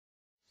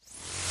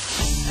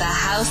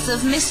House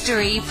of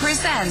Mystery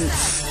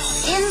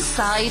presents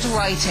Inside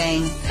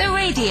Writing, the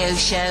radio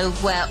show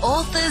where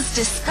authors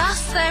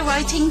discuss their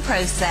writing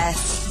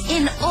process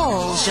in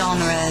all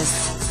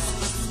genres.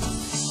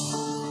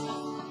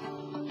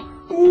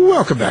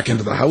 Welcome back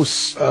into the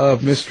House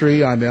of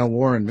Mystery. I'm Al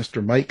Warren.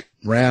 Mr. Mike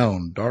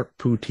Brown, Dark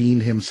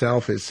Poutine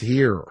himself, is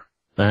here.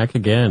 Back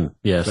again,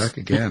 yes. Back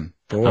again.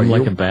 Boy, I'm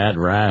like a bad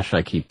rash.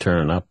 I keep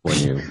turning up when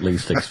you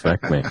least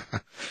expect me.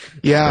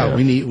 Yeah,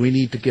 we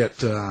need to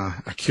get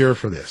a cure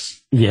for this.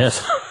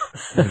 Yes.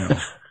 You know,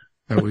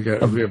 and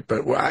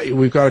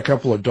we've got a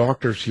couple of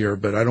doctors here,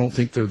 but I don't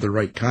think they're the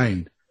right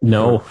kind.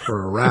 No,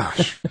 for a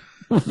rash.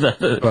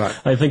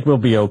 But I think we'll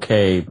be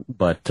okay.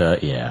 But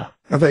yeah,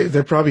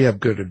 they probably have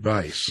good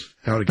advice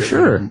how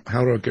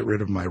to get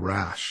rid of my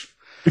rash.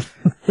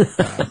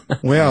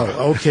 Well,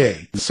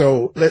 okay.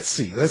 So let's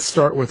see. Let's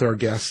start with our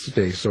guests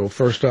today. So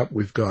first up,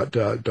 we've got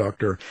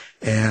Dr.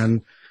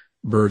 Anne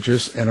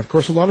Burgess, and of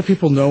course, a lot of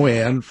people know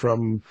Anne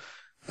from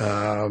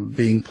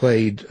being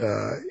played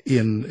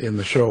in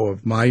the show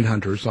of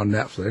Mindhunters on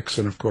Netflix,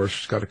 and of course,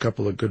 she's got a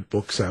couple of good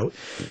books out.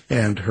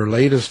 And her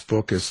latest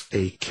book is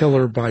A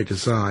Killer by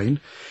Design.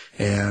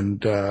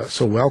 And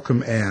so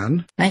welcome,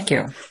 Anne. Thank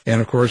you.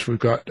 And, of course, we've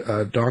got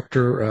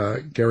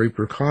Dr. Gary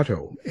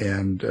Brucato,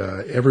 and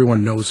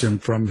everyone knows him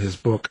from his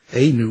book,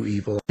 A New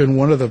Evil. Been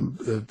one of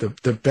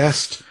the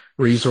best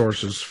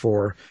resources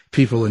for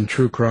people in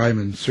true crime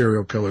and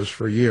serial killers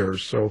for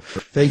years. So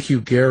thank you,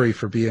 Gary,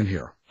 for being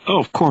here. Oh,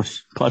 of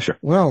course. Pleasure.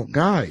 Well,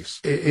 guys,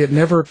 it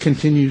never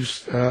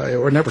continues,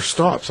 or never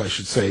stops, I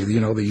should say. You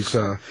know,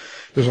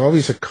 there's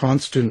always a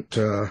constant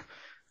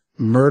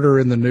murder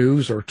in the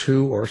news, or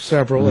two or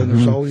several, and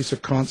there's always a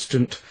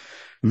constant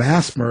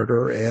mass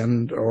murder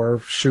or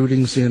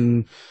shootings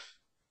in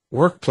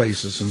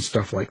workplaces and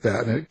stuff like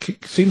that. And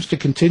it seems to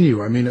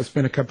continue. I mean, it's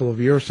been a couple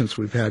of years since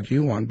we've had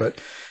you on,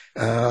 but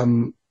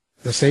the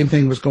same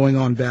thing was going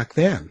on back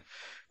then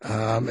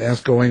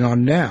as going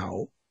on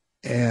now.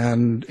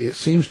 And it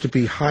seems to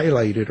be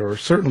highlighted, or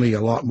certainly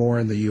a lot more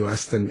in the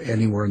U.S. than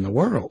anywhere in the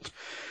world.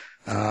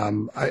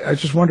 I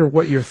just wonder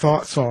what your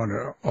thoughts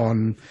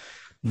on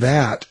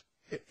that,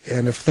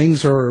 and if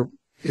things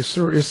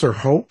is there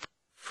hope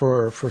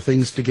for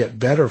things to get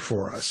better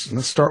for us? And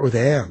let's start with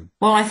Anne.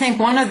 Well, I think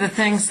one of the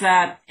things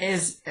that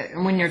is,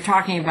 when you're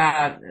talking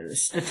about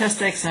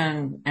statistics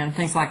and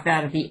things like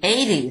that, the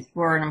 80s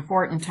were an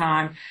important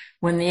time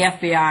when the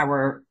FBI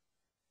were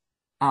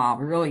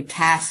really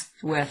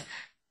tasked with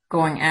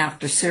going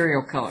after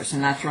serial killers,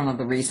 and that's one of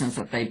the reasons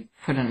that they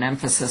put an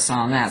emphasis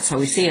on that. So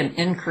we see an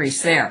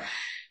increase there.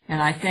 And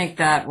I think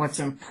that what's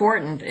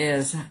important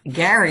is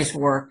Gary's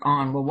work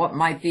on, well, what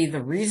might be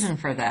the reason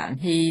for that? And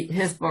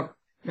his book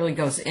really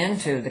goes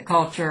into the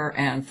culture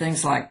and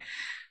things like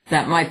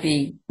that might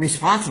be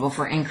responsible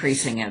for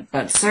increasing it.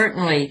 But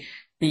certainly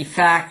the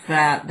fact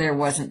that there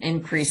was an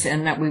increase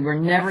and that we were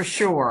never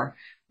sure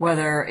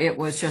whether it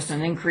was just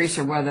an increase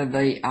or whether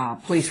the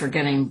police were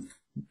getting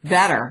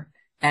better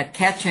at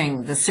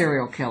catching the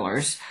serial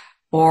killers,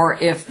 or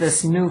if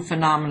this new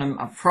phenomenon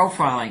of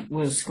profiling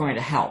was going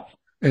to help.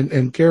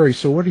 And Gary,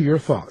 so what are your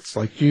thoughts?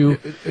 Like, do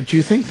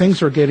you think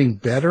things are getting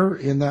better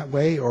in that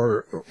way,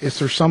 or is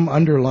there some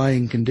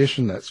underlying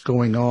condition that's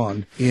going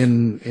on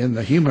in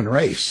the human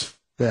race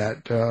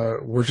that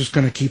we're just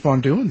going to keep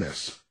on doing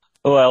this?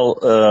 Well,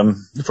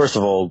 first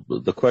of all,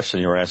 the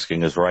question you're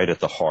asking is right at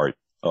the heart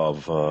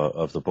of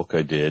the book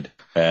I did,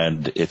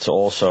 and it's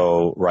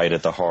also right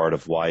at the heart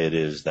of why it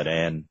is that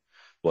Anne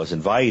was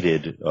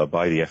invited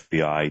by the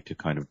FBI to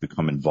kind of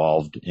become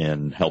involved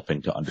in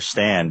helping to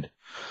understand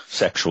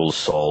sexual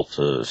assault,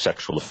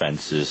 sexual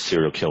offenses,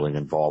 serial killing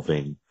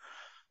involving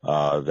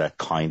that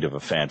kind of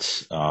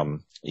offense,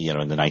 in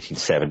the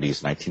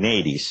 1970s,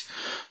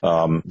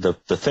 1980s.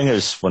 The thing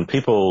is, when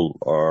people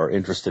are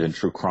interested in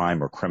true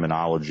crime or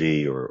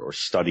criminology or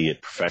study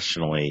it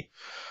professionally,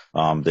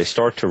 they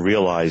start to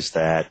realize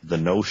that the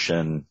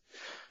notion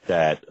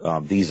that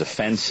these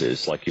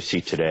offenses, like you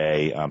see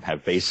today,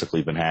 have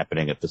basically been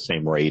happening at the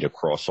same rate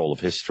across all of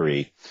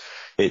history.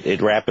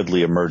 It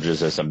rapidly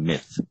emerges as a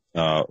myth.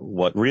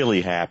 What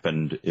really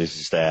happened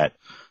is that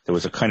there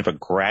was a kind of a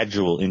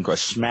gradual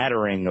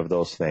smattering of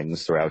those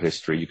things throughout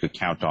history. You could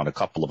count on a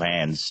couple of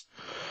hands,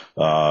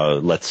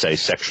 let's say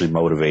sexually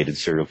motivated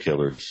serial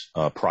killers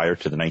prior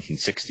to the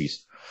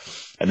 1960s.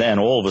 And then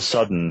all of a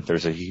sudden,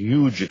 there's a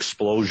huge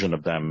explosion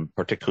of them,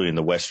 particularly in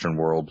the Western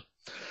world,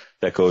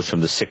 that goes from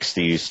the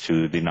 60s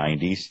to the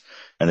 90s.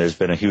 And there's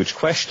been a huge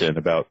question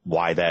about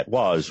why that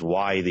was,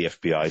 why the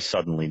FBI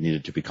suddenly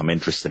needed to become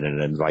interested in it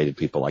and invited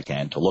people like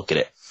Anne to look at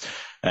it.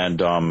 And,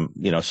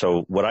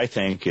 so what I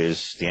think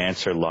is the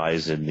answer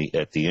lies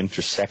at the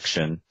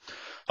intersection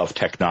of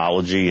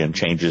technology and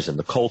changes in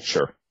the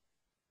culture.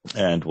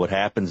 And what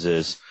happens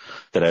is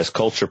that as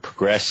culture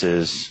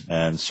progresses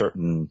and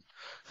certain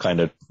kind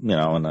of,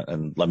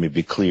 and let me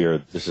be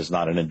clear, this is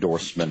not an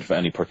endorsement of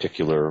any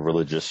particular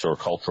religious or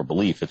cultural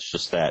belief. It's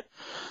just that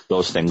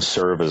those things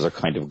serve as a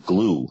kind of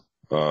glue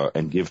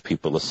and give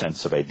people a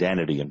sense of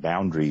identity and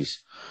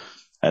boundaries.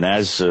 And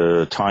as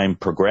time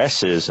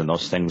progresses and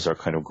those things are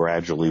kind of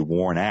gradually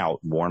worn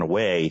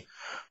away,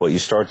 what you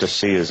start to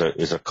see is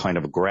a kind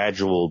of a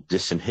gradual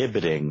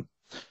disinhibiting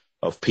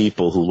of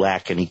people who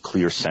lack any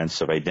clear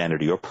sense of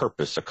identity or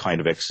purpose, a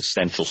kind of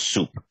existential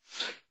soup.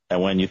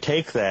 And when you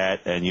take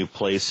that and you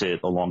place it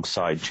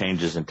alongside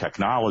changes in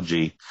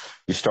technology,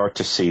 you start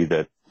to see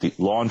that the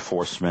law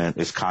enforcement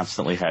is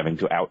constantly having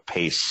to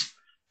outpace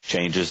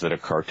changes that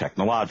occur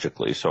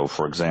technologically. So,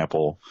 for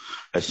example,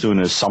 as soon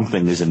as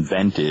something is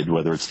invented,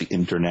 whether it's the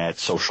internet,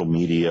 social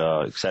media,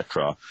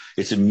 etc.,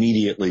 it's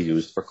immediately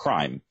used for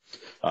crime.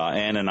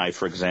 Anne and I,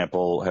 for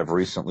example, have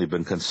recently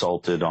been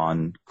consulted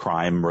on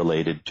crime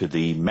related to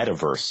the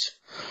metaverse,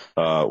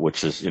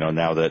 which is,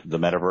 now that the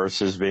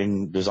metaverse is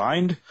being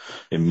designed,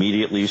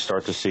 immediately you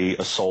start to see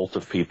assault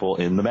of people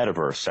in the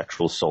metaverse,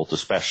 sexual assault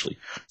especially,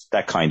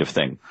 that kind of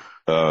thing.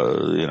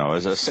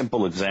 As a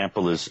simple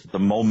example is the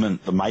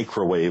moment the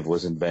microwave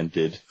was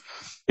invented,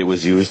 it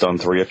was used on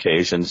 3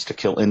 occasions to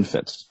kill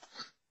infants.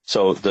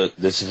 So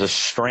this is a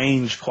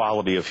strange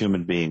quality of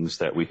human beings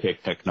that we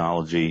take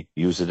technology,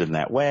 use it in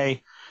that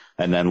way,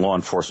 and then law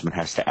enforcement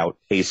has to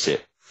outpace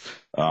it.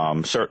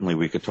 Certainly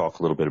we could talk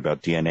a little bit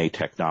about DNA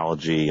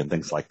technology and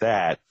things like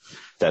that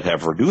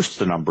have reduced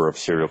the number of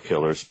serial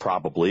killers,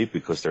 probably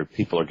because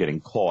people are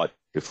getting caught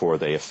before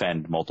they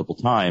offend multiple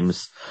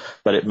times.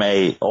 But it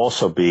may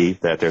also be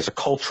that there's a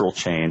cultural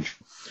change,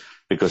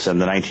 because in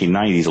the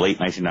 1990s, late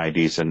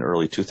 1990s and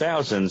early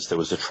 2000s, there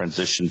was a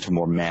transition to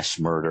more mass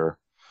murder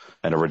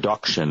and a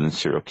reduction in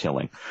serial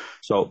killing.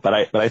 So, but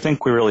I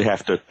think we really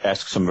have to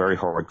ask some very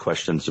hard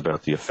questions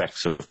about the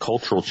effects of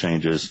cultural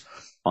changes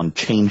on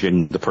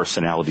changing the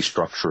personality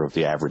structure of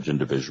the average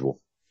individual.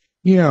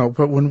 Yeah,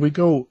 but when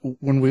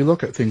we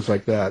look at things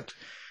like that,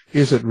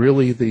 is it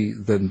really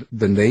the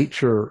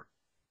nature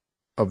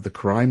of the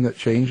crime that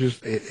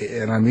changes?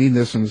 And I mean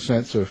this in the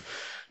sense of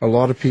a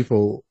lot of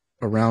people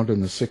around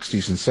in the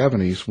 60s and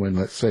 70s, when,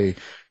 let's say,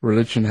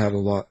 religion had a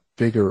lot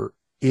bigger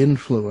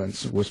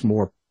influence, was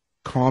more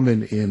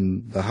common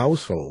in the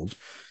household.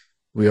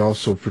 We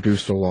also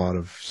produced a lot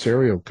of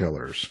serial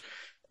killers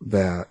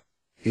that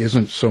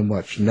isn't so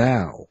much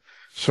now.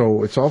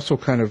 So it's also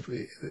kind of,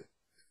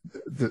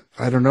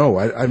 I don't know.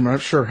 I'm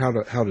not sure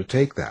how to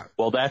take that.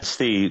 Well,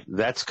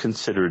 that's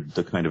considered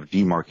the kind of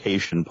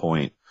demarcation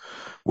point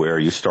where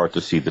you start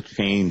to see the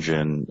change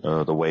in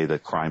the way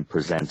that crime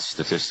presents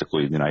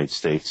statistically in the United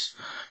States.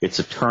 It's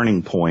a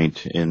turning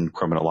point in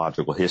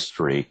criminological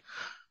history.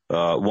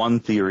 One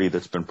theory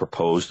that's been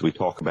proposed, we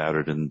talk about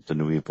it in The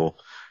New Evil,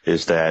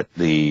 is that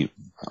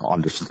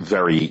under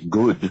very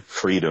good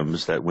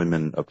freedoms that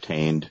women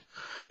obtained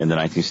in the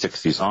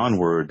 1960s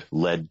onward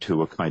led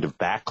to a kind of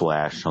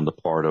backlash on the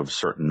part of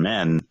certain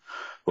men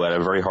who had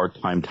a very hard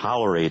time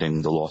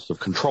tolerating the loss of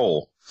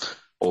control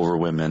over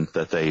women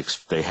that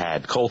they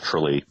had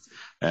culturally.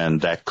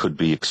 And that could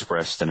be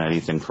expressed in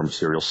anything from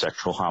serial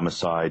sexual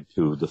homicide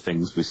to the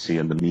things we see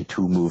in the Me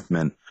Too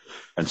movement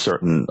and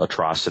certain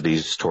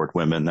atrocities toward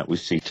women that we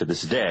see to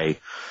this day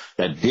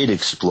that did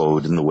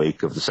explode in the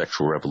wake of the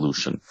sexual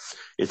revolution.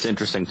 It's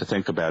interesting to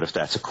think about if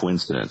that's a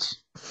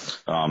coincidence.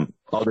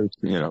 Others,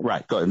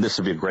 right. And this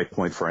would be a great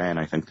point for Anne,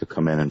 I think, to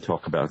come in and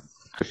talk about,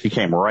 because she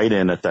came right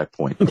in at that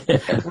point.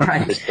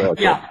 Right.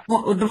 Yeah.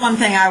 Well, the one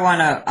thing I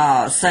want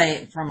to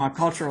say from a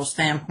cultural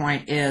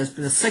standpoint is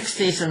the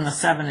 60s and the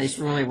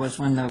 70s really was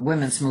when the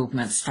women's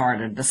movement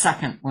started, the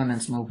second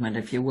women's movement,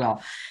 if you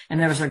will. And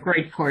there was a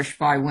great push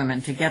by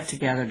women to get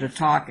together to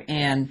talk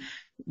in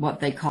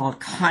what they called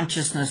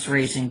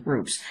consciousness-raising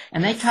groups.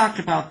 And they talked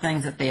about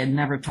things that they had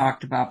never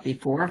talked about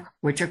before,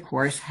 which, of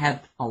course,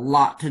 had a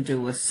lot to do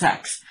with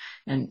sex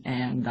and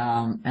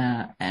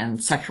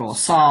sexual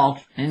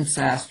assault,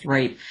 incest,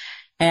 rape.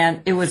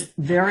 And it was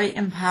very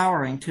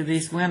empowering to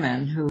these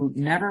women who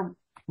never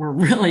were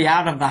really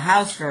out of the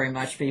house very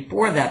much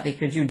before that,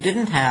 because you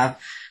didn't have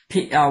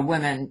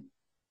women,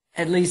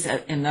 at least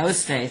in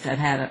those days, that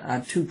had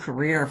a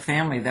two-career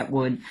family that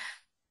would,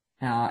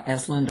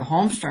 as Linda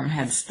Holmstrom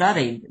had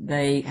studied,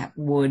 they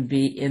would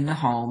be in the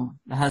home.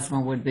 The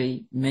husband would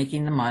be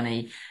making the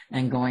money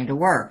and going to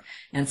work.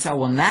 And so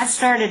when that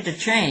started to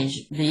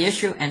change, the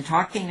issue and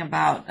talking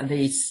about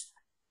the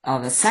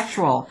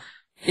sexual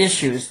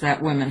issues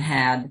that women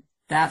had,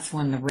 that's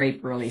when the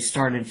rape really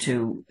started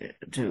to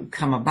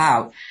come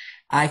about.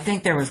 I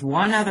think there was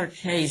one other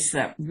case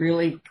that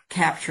really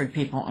captured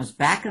people. It was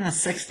back in the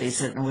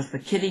 60s, and it was the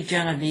Kitty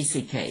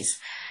Genovese case.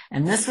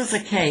 And this was a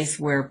case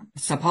where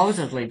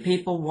supposedly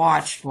people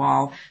watched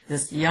while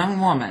this young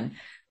woman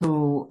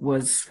who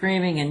was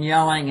screaming and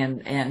yelling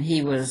and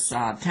he was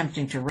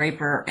attempting to rape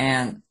her,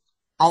 and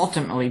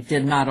ultimately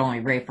did not only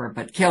rape her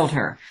but killed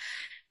her.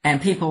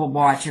 And people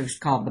watched. It was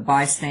called the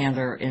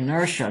bystander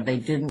inertia. They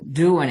didn't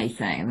do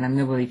anything. And then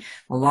there was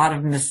a lot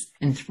of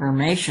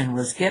misinformation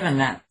was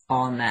given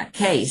on that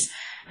case.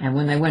 And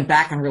when they went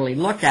back and really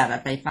looked at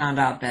it, they found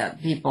out that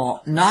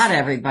not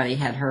everybody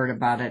had heard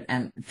about it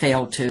and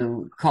failed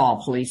to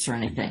call police or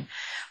anything.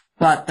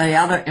 But the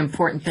other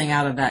important thing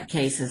out of that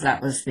case is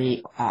that was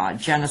the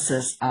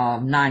genesis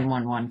of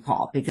 911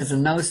 call, because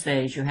in those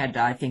days you had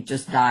to, I think,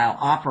 just dial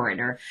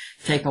operator.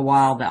 Take a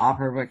while, the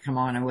operator would come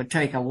on. It would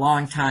take a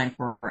long time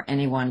for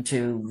anyone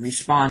to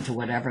respond to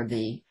whatever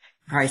the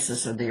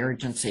crisis or the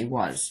urgency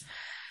was.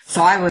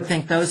 So I would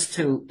think those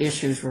two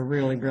issues were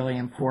really, really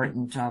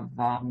important of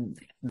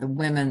the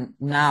women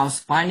now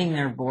finding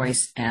their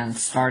voice and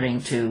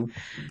starting to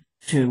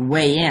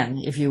weigh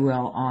in, if you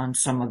will, on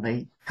some of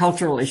the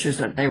cultural issues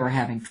that they were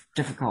having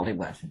difficulty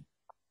with.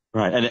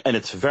 Right. And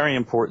it's very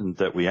important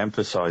that we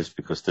emphasize,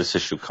 because this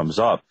issue comes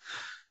up,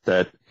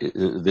 that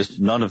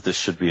none of this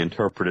should be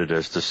interpreted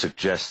as to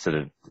suggest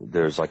that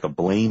there's like a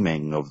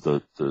blaming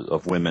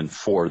of women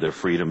for their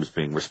freedoms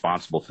being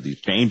responsible for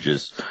these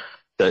changes.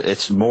 That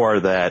it's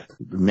more that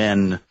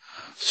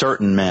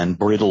certain men,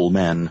 brittle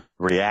men,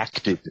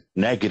 reacted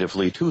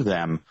negatively to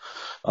them.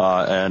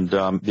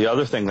 The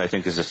other thing that I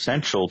think is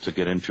essential to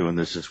get into, and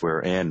this is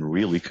where Anne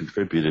really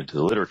contributed to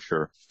the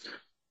literature,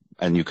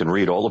 and you can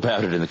read all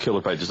about it in The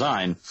Killer by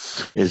Design,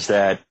 is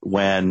that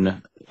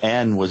when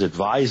Anne was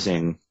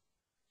advising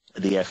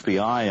the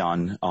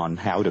FBI on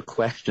how to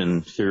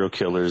question serial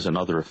killers and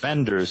other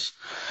offenders,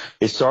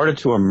 it started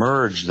to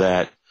emerge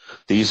that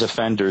these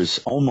offenders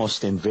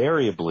almost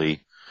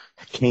invariably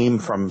came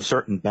from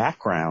certain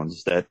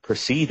backgrounds that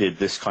preceded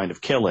this kind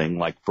of killing,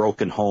 like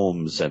broken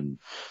homes and,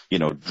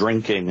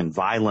 drinking and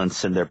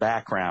violence in their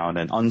background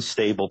and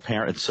unstable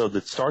parents. So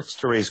that starts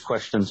to raise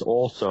questions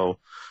also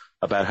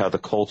about how the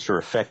culture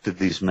affected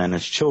these men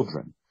as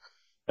children.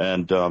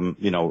 And,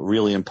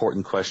 really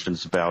important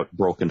questions about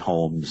broken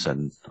homes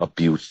and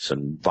abuse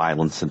and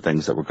violence and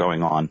things that were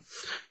going on.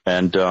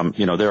 And,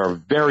 there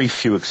are very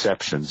few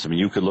exceptions. I mean,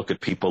 you could look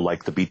at people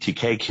like the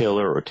BTK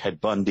killer or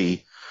Ted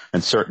Bundy,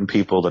 and certain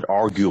people that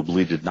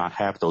arguably did not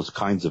have those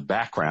kinds of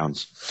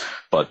backgrounds,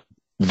 but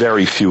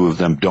very few of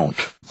them don't,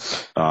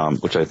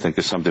 which I think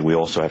is something we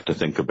also have to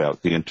think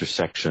about, the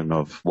intersection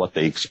of what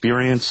they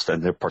experienced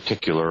and their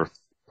particular,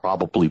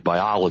 probably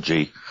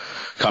biology,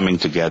 coming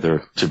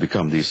together to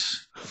become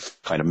these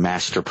kind of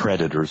master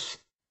predators.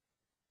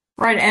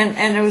 Right,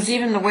 and it was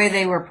even the way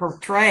they were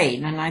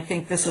portrayed, and I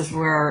think this is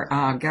where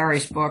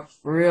Gary's book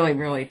really,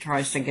 really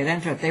tries to get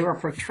into it. They were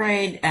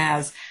portrayed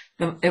as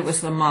it was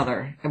the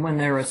mother. And when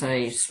there was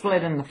a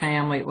split in the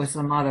family, it was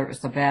the mother, it was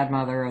the bad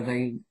mother or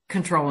the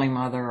controlling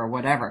mother or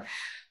whatever.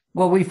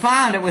 Well, we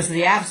found it was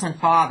the absent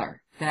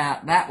father.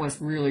 That was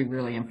really,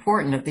 really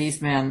important, that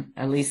these men,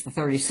 at least the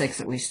 36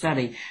 that we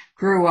studied,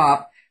 grew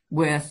up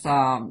with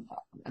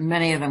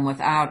many of them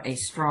without a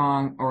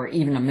strong or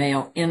even a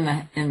male in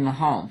the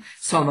home.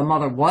 So the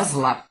mother was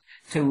left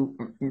to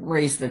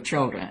raise the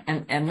children.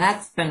 And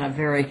that's been a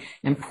very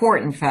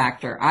important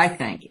factor, I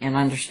think, in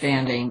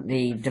understanding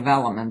the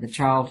development, the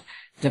child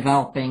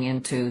developing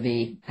into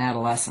the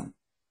adolescent.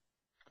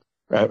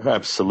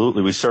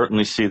 Absolutely. We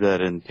certainly see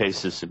that in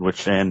cases in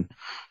which Anne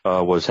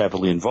was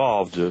heavily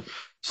involved.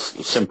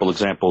 Simple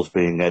examples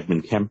being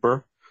Edmund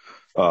Kemper,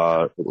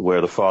 where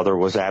the father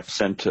was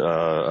absent,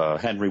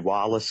 Henry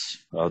Wallace,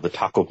 the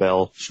Taco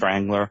Bell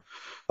strangler,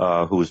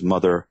 whose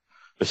mother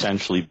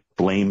essentially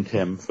blamed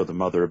him for the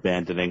mother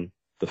abandoning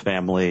the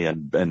family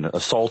and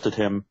assaulted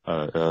him,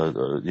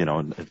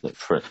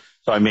 So,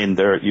 I mean,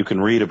 you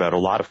can read about a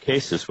lot of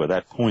cases where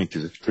that point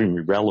is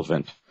extremely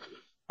relevant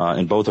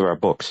in both of our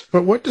books.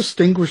 But what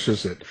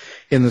distinguishes it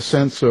in the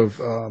sense of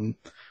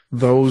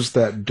those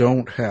that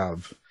don't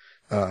have,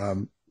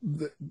 the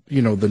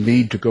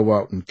need to go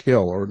out and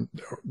kill or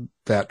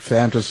that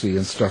fantasy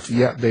and stuff,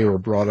 yet they were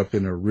brought up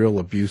in a real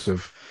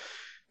abusive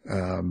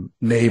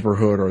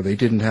neighborhood, or they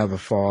didn't have a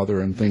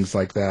father and things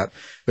like that.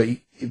 But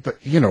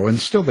and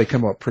still they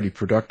come up pretty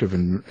productive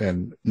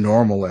and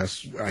normal,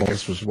 as I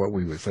guess was what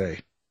we would say.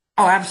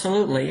 Oh,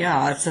 absolutely.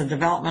 Yeah. It's a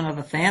development of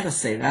a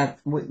fantasy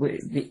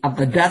of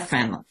the death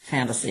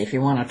fantasy, if you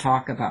want to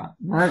talk about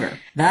murder.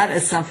 That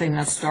is something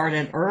that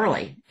started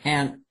early.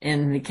 And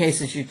in the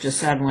cases you just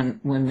said,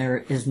 when there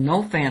is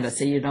no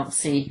fantasy, you don't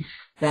see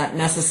that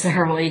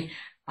necessarily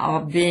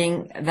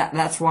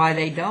that's why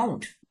they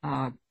don't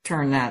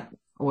turn that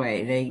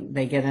way.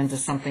 They get into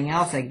something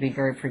else. They can be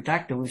very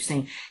productive. We've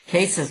seen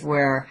cases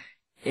where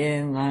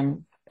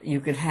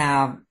you could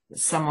have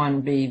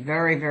someone be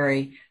very,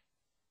 very,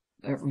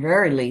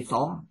 very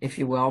lethal, if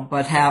you will,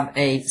 but have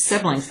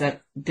siblings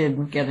that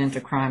didn't get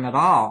into crime at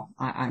all.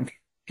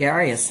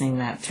 Gary has seen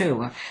that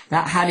too.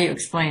 How do you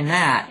explain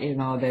that?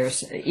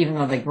 There's, even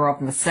though they grow up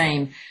in the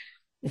same,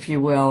 if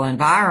you will,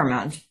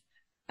 environment,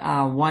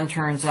 one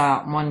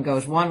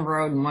goes one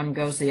road and one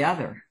goes the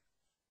other.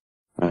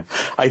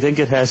 I think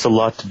it has a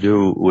lot to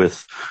do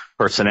with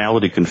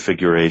personality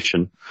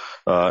configuration.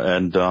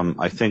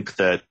 I think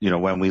that,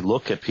 when we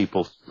look at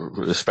people,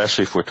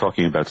 especially if we're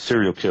talking about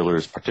serial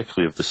killers,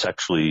 particularly of the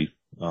sexually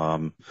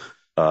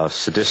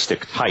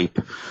sadistic type,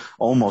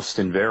 almost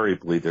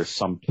invariably there's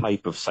some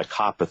type of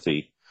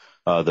psychopathy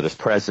that is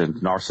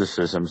present,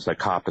 narcissism,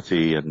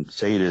 psychopathy, and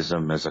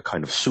sadism as a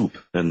kind of soup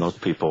in those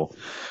people.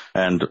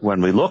 And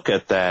when we look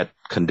at that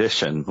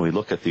condition, we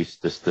look at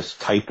this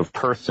type of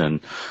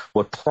person,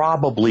 what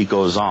probably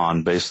goes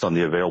on based on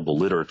the available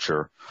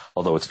literature,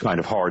 although it's kind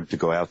of hard to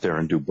go out there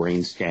and do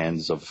brain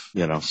scans of,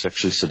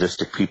 sexually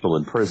sadistic people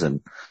in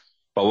prison.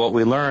 But what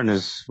we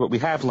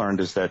have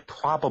learned is that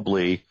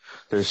probably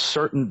there's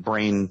certain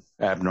brain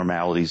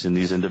abnormalities in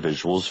these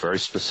individuals, very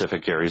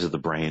specific areas of the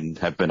brain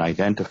have been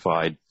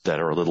identified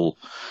that are a little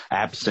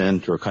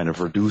absent or kind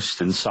of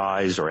reduced in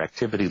size or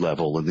activity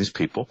level in these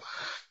people.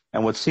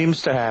 And what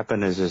seems to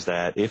happen is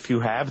that if you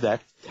have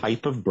that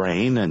type of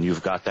brain and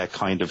you've got that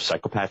kind of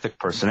psychopathic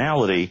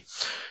personality,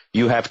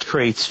 you have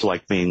traits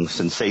like being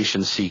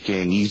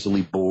sensation-seeking,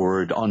 easily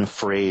bored,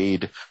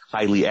 unafraid,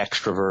 highly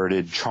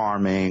extroverted,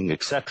 charming,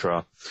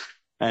 etc.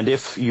 And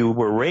if you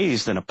were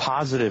raised in a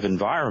positive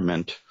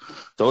environment,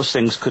 those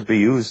things could be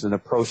used in a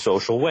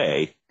pro-social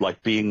way,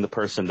 like being the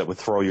person that would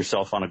throw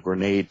yourself on a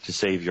grenade to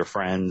save your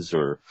friends,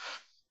 or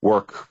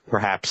work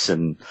perhaps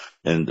in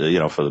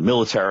for the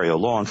military or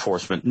law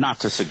enforcement.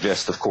 Not to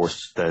suggest, of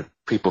course, that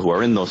people who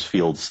are in those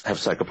fields have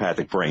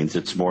psychopathic brains.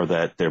 It's more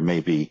that there may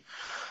be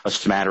a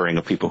smattering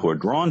of people who are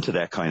drawn to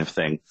that kind of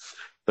thing.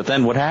 But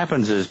then what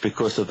happens is,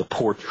 because of the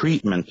poor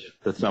treatment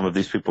that some of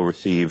these people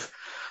receive,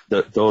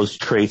 those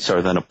traits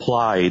are then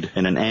applied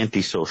in an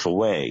antisocial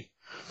way.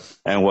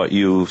 And what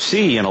you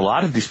see in a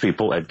lot of these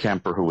people, Ed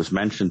Kemper, who was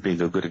mentioned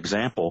being a good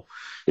example,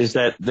 is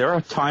that there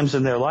are times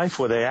in their life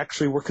where they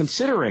actually were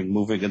considering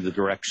moving in the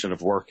direction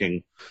of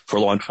working for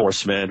law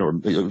enforcement, or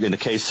in the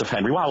case of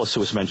Henry Wallace, who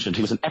was mentioned,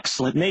 he was an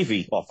excellent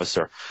Navy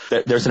officer.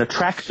 There's an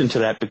attraction to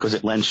that because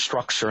it lends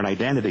structure and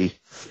identity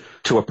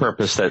to a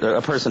person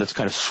that's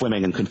kind of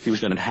swimming in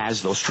confusion and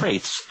has those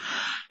traits.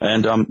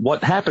 And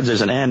what happens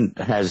is, and Anne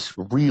has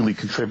really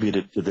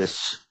contributed to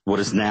this, what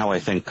is now, I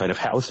think, kind of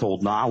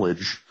household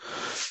knowledge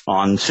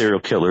on serial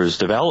killers'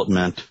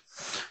 development,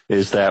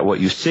 is that what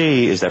you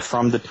see is that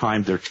from the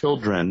time they're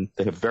children,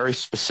 they have very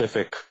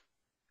specific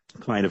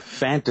kind of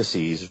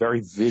fantasies, very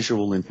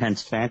visual,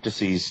 intense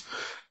fantasies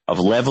of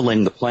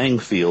leveling the playing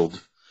field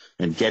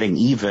and getting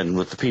even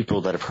with the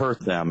people that have hurt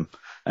them.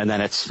 And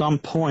then at some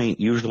point,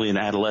 usually in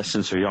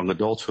adolescence or young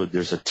adulthood,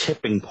 there's a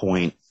tipping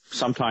point,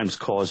 sometimes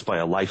caused by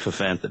a life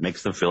event that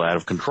makes them feel out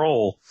of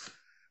control,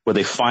 where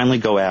they finally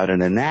go out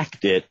and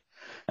enact it,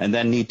 and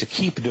then need to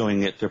keep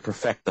doing it to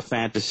perfect the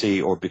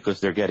fantasy, or because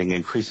they're getting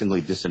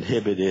increasingly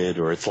disinhibited,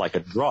 or it's like a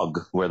drug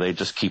where they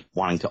just keep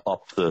wanting to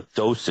up the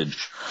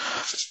dosage.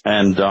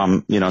 And,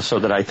 so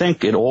that I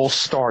think it all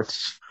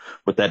starts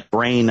with that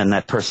brain and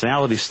that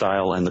personality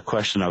style, and the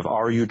question of,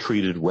 are you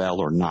treated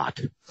well or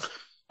not?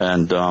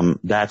 And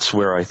that's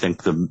where I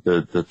think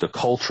the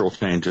cultural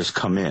changes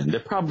come in. There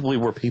probably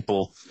were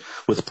people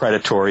with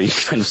predatory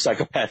kind of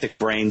psychopathic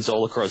brains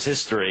all across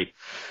history,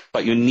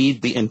 but you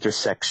need the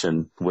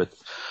intersection with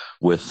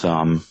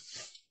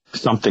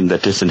something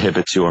that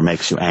disinhibits you or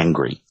makes you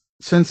angry.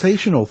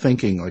 Sensational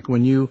thinking, like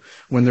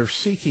when they're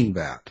seeking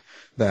that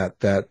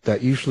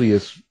usually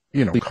is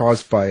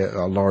caused by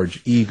a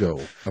large ego,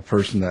 a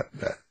person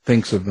that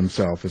thinks of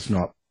themselves as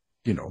not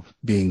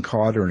being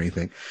caught or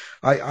anything.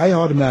 I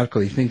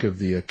automatically think of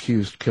the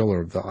accused killer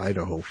of the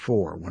Idaho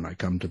 4 when I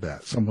come to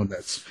that. Someone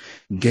that's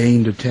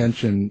gained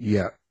attention,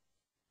 yet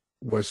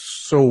was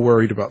so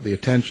worried about the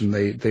attention,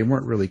 they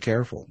weren't really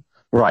careful.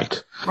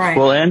 Right.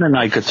 Well, Anne and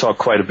I could talk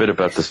quite a bit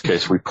about this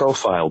case. We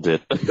profiled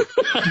it.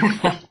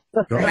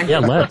 Yeah,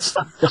 let's.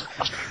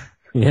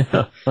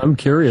 Yeah, I'm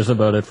curious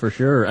about it for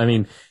sure. I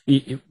mean,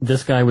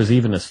 this guy was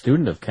even a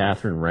student of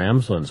Catherine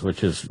Ramsland's,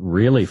 which is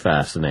really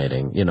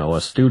fascinating, a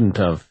student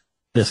of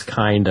this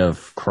kind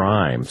of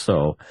crime.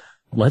 So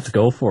let's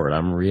go for it.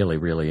 I'm really,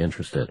 really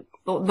interested.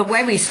 The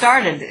way we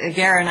started,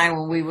 Gary and I,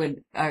 when we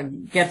would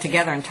get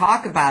together and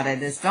talk about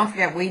it, is don't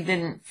forget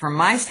from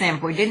my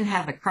standpoint, we didn't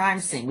have the crime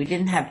scene. We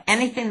didn't have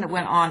anything that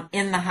went on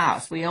in the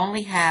house. We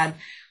only had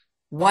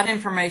what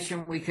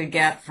information we could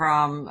get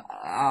from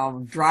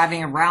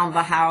driving around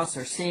the house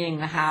or seeing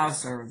the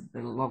house or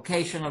the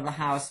location of the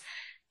house.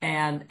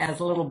 And as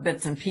little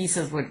bits and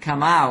pieces would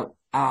come out,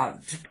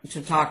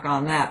 to talk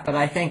on that. But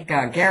I think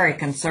Gary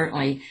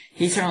certainly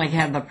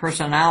had the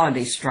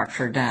personality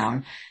structure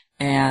down.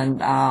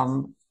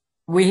 And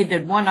we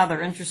did one other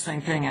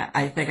interesting thing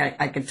I think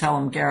I could tell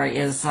him, Gary,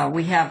 is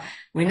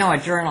we know a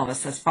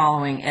journalist that's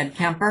following Ed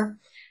Kemper.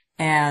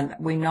 And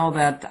we know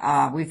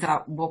that we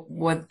thought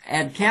what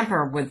Ed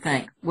Kemper would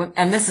think,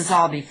 and this is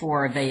all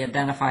before they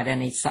identified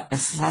any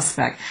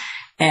suspect.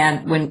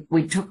 And when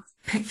we took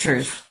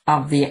pictures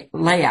of the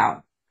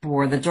layout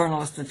for the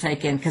journalist to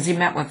take in, because he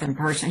met with him in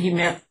person,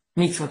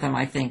 meets with them,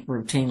 I think,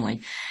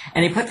 routinely.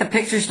 And he put the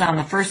pictures down.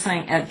 The first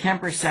thing Ed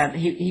Kemper said,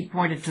 he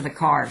pointed to the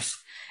cars,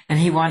 and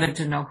he wanted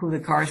to know who the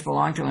cars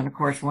belonged to. And of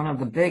course, one of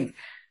the big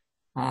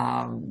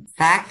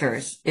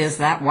factors is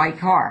that white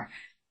car.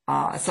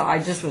 So I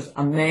just was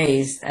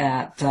amazed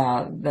at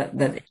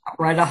that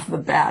right off the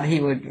bat he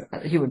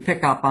would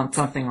pick up on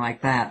something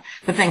like that.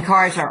 But then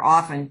cars are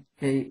often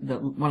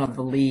one of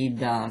the lead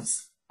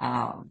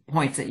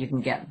points that you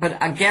can get. But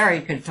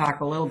Gary could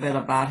talk a little bit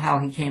about how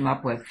he came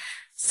up with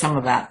some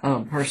of that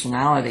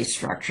personality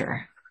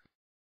structure.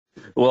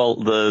 Well,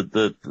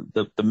 the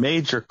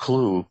major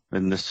clue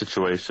in this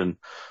situation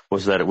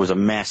was that it was a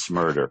mass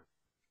murder.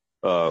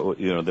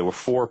 There were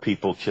 4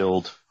 people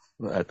killed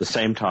at the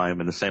same time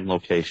in the same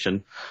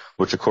location,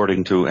 which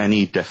according to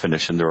any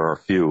definition, there are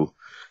a few,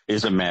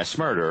 is a mass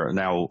murder.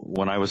 Now,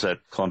 when I was at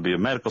Columbia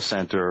Medical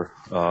Center,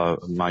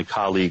 my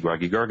colleague,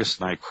 Burgess,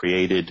 and I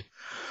created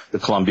the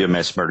Columbia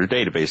Mass Murder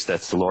Database.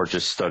 That's the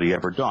largest study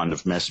ever done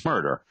of mass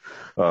murder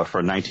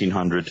from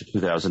 1900 to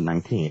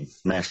 2019,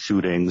 mass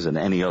shootings and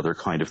any other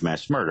kind of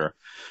mass murder.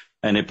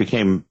 And it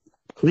became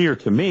clear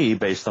to me,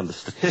 based on the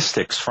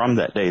statistics from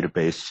that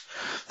database,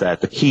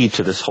 that the key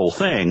to this whole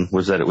thing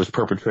was that it was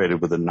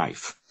perpetrated with a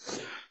knife.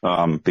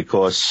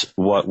 Because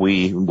what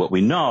we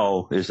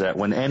know is that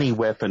when any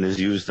weapon is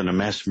used in a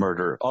mass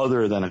murder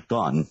other than a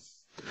gun,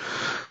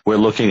 we're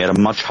looking at a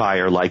much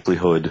higher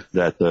likelihood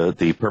that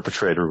the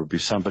perpetrator would be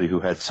somebody who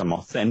had some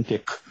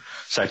authentic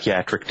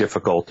psychiatric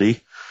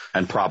difficulty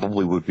and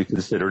probably would be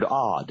considered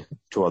odd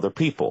to other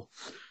people.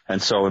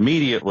 And so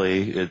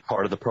immediately,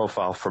 part of the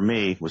profile for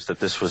me was that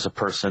this was a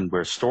person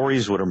where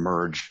stories would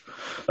emerge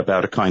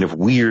about a kind of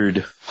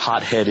weird,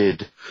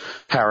 hot-headed,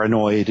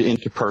 paranoid,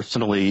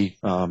 interpersonally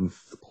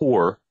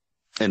poor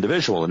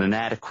individual, an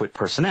inadequate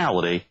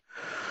personality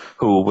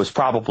who was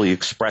probably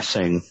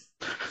expressing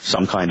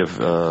some kind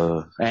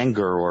of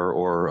anger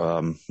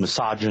or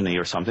misogyny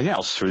or something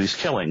else through these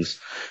killings.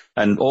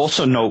 And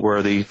also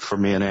noteworthy for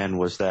me and Ann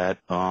was that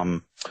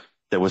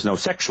there was no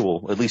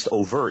sexual, at least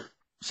overt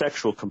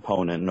sexual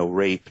component, no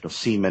rape, no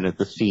semen at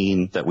the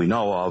scene that we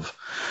know of,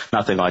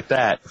 nothing like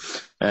that.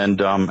 And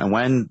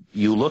when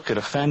you look at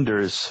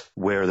offenders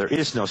where there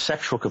is no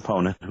sexual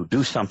component who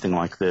do something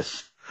like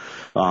this,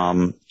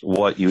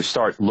 what you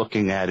start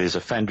looking at is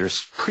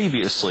offenders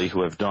previously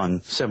who have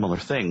done similar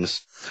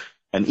things.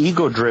 And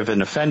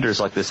ego-driven offenders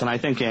like this, and I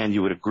think, Ann,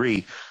 you would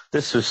agree,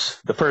 this was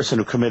the person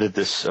who committed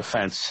this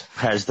offense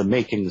has the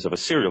makings of a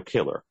serial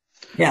killer.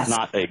 Yes.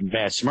 Not a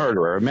mass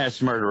murderer. A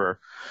mass murderer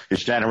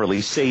is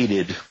generally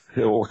sated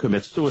or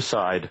commits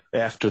suicide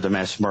after the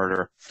mass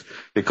murder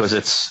because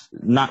it's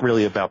not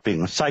really about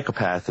being a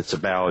psychopath. It's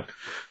about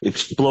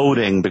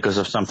exploding because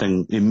of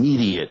something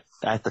immediate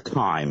at the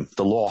time,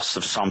 the loss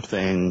of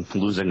something,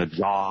 losing a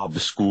job,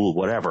 school,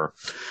 whatever.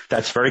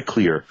 That's very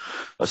clear.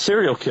 A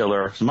serial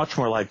killer is much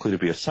more likely to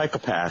be a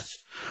psychopath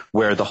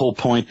where the whole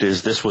point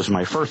is this was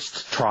my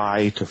first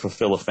try to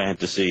fulfill a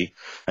fantasy,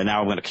 and now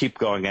I'm going to keep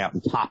going out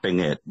and topping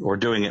it or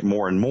doing it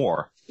more and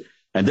more.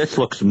 And this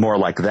looks more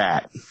like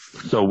that.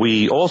 So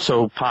we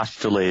also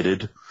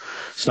postulated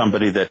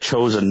somebody that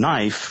chose a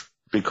knife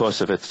because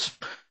of its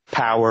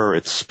power,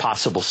 its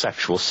possible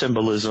sexual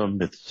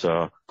symbolism, its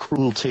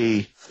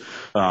cruelty,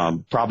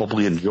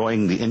 probably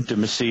enjoying the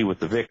intimacy with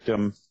the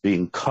victim,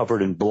 being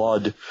covered in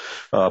blood,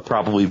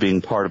 probably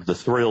being part of the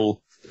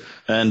thrill.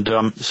 And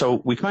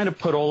so we kind of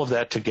put all of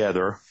that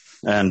together,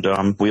 and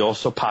we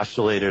also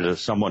postulated as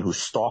someone who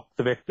stalked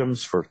the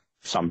victims for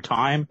some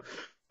time,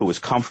 who was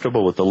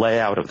comfortable with the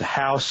layout of the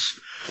house.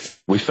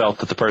 We felt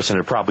that the person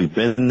had probably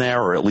been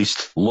there or at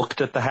least looked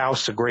at the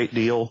house a great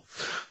deal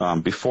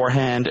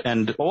beforehand,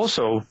 and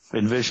also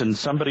envisioned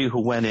somebody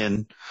who went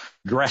in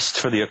dressed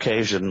for the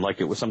occasion like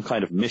it was some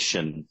kind of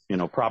mission,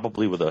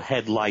 probably with a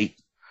headlight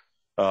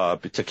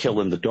to kill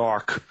in the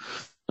dark,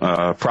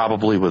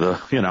 probably with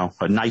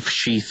a knife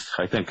sheath,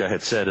 I think I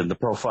had said in the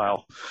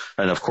profile.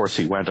 And of course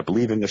he wound up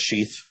leaving a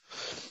sheath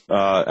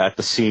at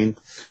the scene.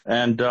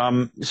 And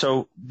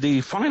so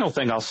the final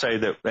thing I'll say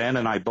that Ann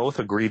and I both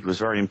agreed was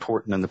very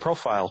important in the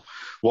profile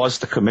was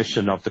the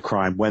commission of the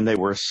crime when they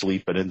were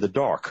asleep and in the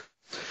dark.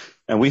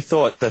 And we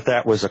thought that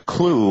that was a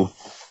clue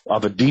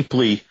of a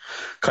deeply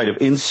kind of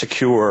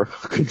insecure,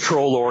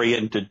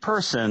 control-oriented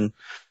person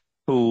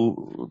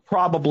who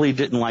probably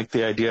didn't like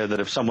the idea that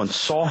if someone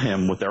saw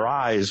him with their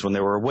eyes when they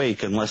were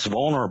awake and less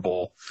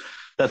vulnerable,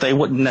 that they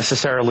wouldn't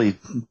necessarily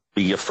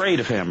be afraid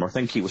of him or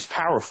think he was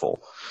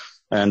powerful.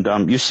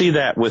 And you see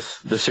that with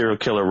the serial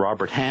killer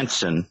Robert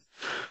Hansen,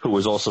 who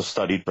was also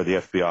studied by the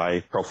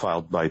FBI,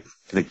 profiled by, I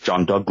think,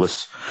 John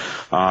Douglas.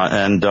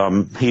 And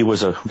he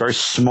was a very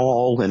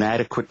small,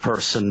 inadequate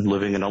person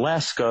living in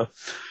Alaska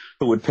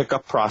who would pick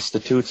up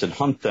prostitutes and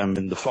hunt them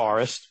in the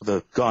forest with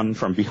a gun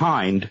from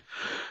behind.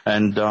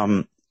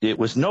 And it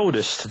was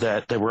noticed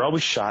that they were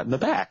always shot in the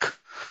back.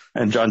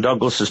 And John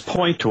Douglas's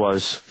point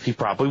was he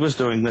probably was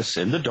doing this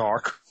in the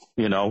dark,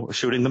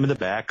 shooting them in the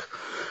back,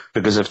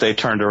 because if they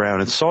turned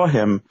around and saw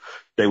him,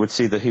 they would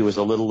see that he was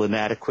a little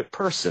inadequate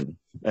person.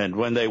 And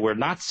when they were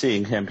not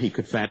seeing him, he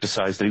could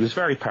fantasize that he was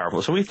very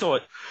powerful. So we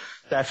thought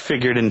that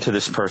figured into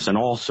this person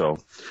also.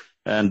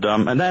 And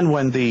then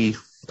when the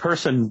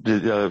person,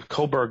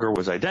 Koberger,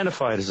 was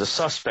identified as a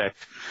suspect,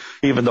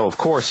 even though, of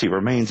course, he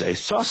remains a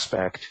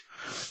suspect,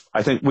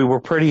 I think we were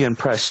pretty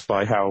impressed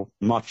by how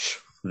much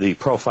the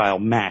profile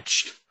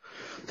matched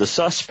the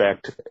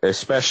suspect,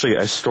 especially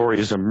as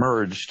stories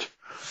emerged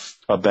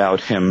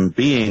about him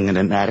being an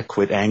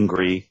inadequate,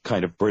 angry,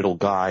 kind of brittle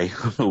guy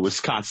who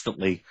was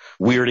constantly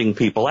weirding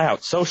people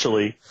out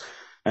socially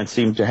and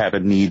seemed to have a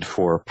need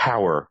for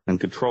power and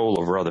control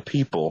over other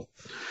people.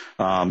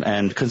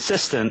 And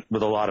consistent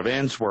with a lot of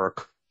Ann's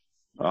work,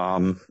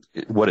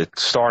 what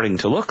it's starting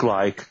to look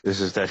like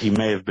is that he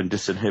may have been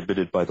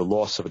disinhibited by the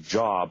loss of a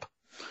job,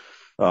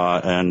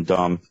 and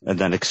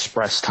then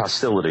expressed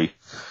hostility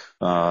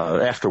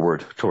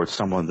afterward towards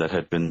someone that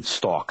had been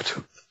stalked.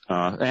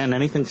 And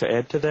anything to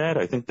add to that?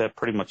 I think that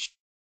pretty much.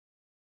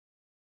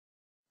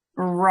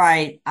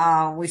 Right.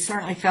 We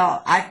certainly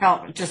I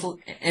felt just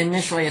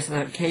initially as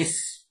the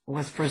case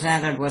was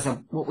presented was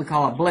what we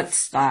call a blitz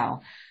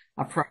style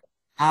approach.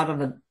 Out of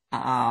the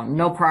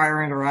no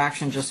prior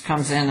interaction, just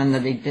comes in, and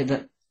that he did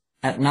it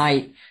at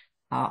night.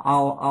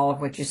 All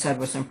of what you said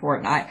was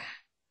important.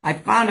 I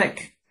found it,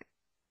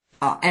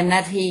 and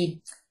that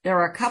there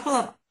are a couple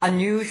of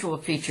unusual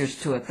features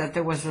to it, that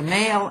there was a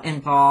male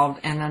involved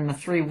and then the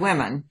three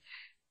women,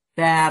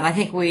 that I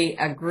think we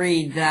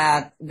agreed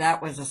that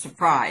was a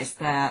surprise,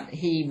 that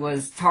he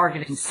was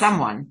targeting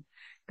someone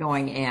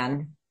going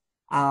in,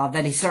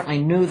 that he certainly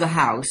knew the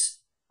house.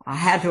 I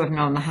had to have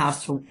known the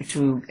house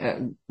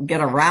to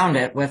get around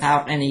it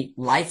without any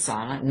lights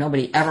on it.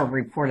 Nobody ever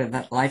reported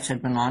that lights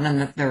had been on,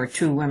 and that there were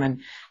two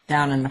women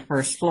down in the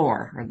first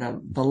floor, or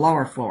the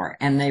lower floor,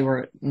 and they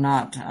were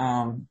not,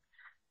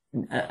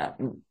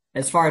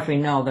 as far as we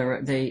know,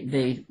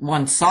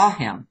 one saw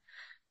him,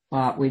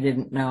 but we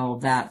didn't know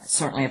that,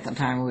 certainly at the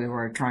time we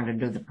were trying to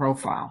do the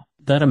profile.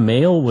 That a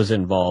male was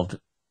involved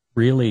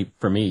really,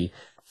 for me,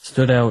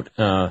 stood out,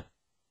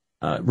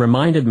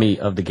 reminded me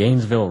of the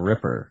Gainesville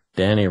Ripper,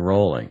 Danny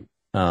Rolling.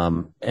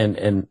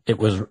 And it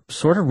was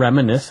sort of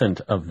reminiscent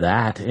of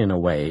that in a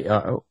way.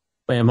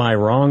 Am I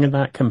wrong in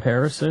that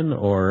comparison?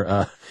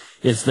 Or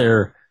is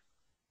there,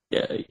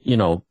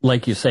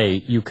 like you say,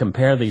 you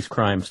compare these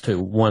crimes to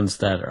ones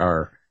that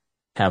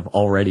have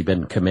already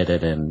been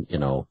committed and,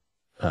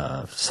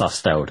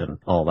 sussed out and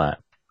all that?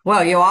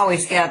 Well, you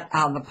always get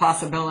the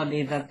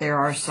possibility that there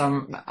are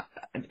some,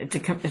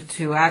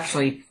 to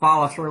actually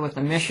follow through with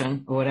the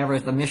mission, or whatever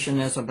the mission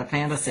is of the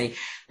fantasy,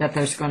 that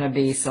there's going to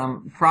be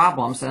some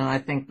problems. And I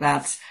think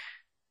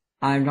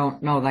I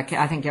don't know that,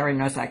 I think Gary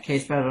knows that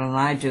case better than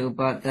I do,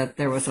 but that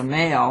there was a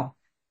male,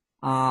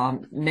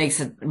 makes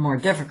it more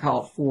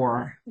difficult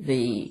for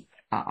the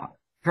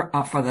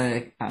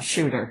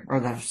shooter, or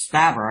the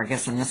stabber. I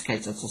guess in this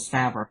case it's a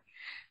stabber.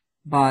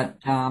 But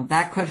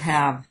that could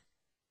have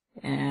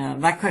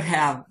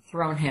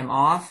thrown him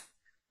off.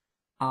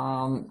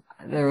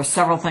 There were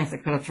several things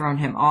that could have thrown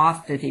him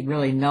off. Did he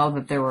really know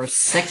that there were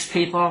 6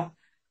 people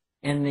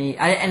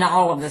and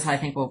all of this, I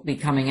think, will be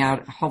coming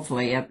out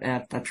hopefully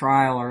at the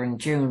trial, or in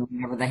June,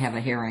 whenever they have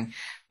a hearing.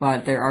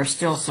 But there are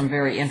still some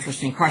very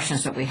interesting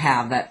questions that we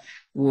have that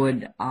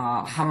would,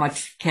 how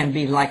much can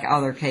be like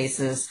other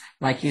cases,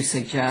 like you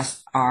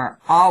suggest, are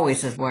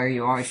always is where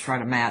you always try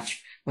to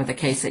match with a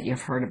case that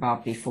you've heard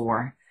about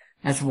before.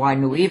 That's why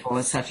New Evil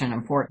is such an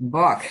important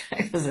book,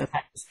 because it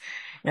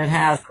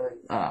has,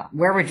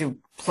 where would you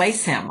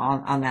place him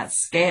on that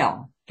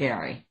scale,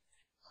 Gary?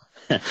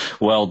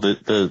 Well,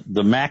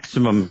 the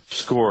maximum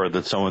score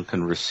that someone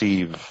can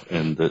receive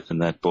in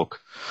that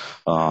book,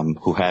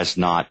 who has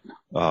not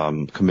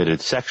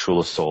committed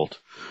sexual assault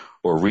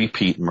or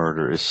repeat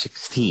murder, is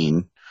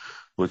 16,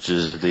 which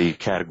is the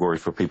category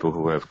for people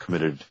who have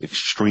committed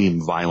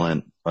extreme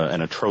violent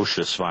and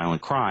atrocious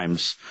violent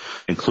crimes,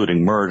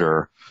 including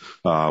murder,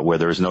 where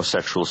there is no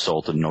sexual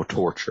assault and no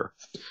torture.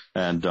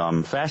 And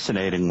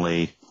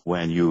fascinatingly,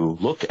 when you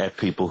look at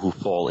people who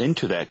fall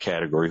into that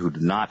category, who do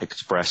not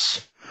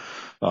express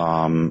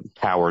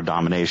power,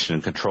 domination,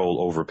 and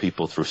control over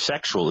people through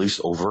sexual, at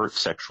least overt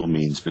sexual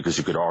means, because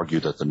you could argue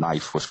that the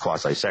knife was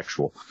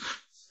quasi-sexual,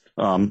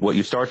 what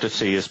you start to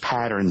see is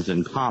patterns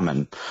in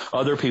common.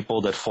 Other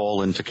people that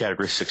fall into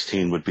category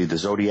 16 would be the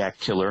Zodiac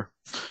Killer,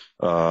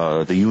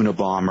 the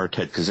Unabomber,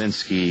 Ted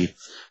Kaczynski,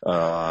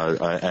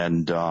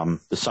 and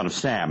the Son of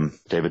Sam,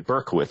 David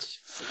Berkowitz.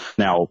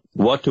 Now,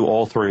 what do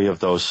all 3 of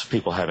those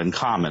people have in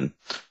common?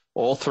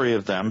 All 3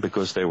 of them,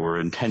 because they were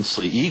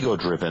intensely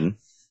ego-driven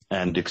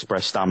and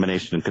expressed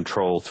domination and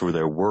control through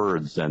their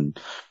words and,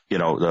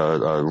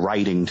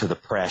 writing to the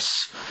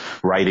press,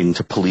 writing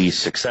to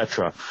police,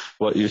 etc.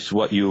 What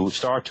you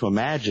start to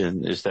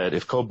imagine is that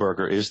if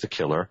Kohberger is the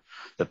killer,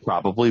 that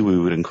probably we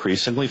would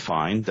increasingly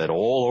find that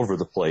all over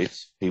the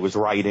place he was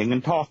writing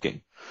and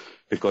talking,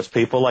 because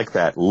people like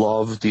that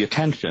love the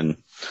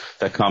attention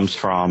that comes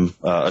from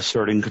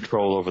asserting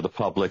control over the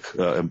public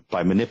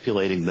by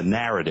manipulating the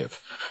narrative.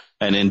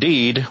 And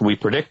indeed, we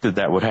predicted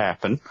that would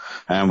happen,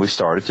 and we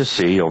started to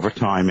see over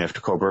time, after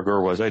Kohberger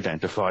was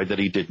identified, that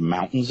he did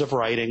mountains of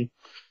writing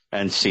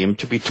and seemed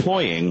to be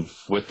toying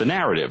with the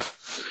narrative,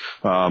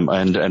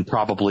 and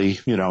probably,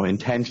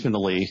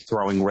 intentionally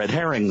throwing red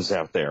herrings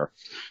out there.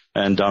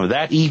 And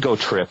that ego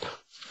trip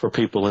for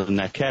people in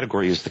that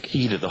category is the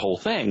key to the whole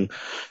thing,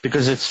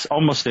 because it's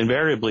almost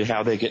invariably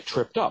how they get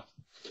tripped up.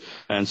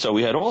 And so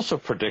we had also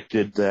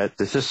predicted that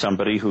this is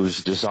somebody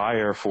whose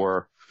desire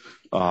for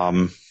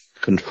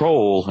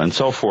control and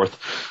so forth,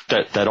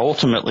 that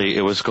ultimately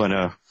it was going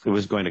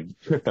to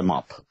trip him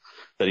up.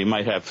 That he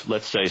might have,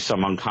 let's say,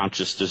 some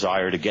unconscious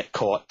desire to get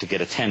caught, to get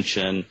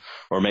attention,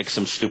 or make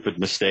some stupid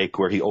mistake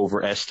where he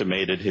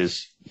overestimated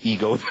his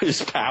ego,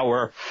 his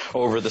power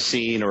over the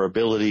scene or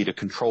ability to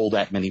control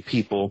that many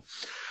people.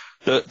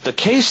 The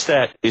case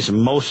that is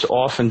most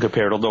often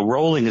compared, although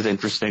Rowling is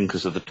interesting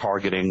because of the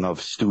targeting of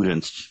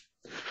students,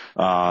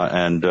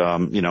 and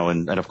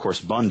of course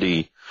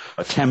Bundy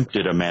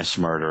attempted a mass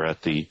murder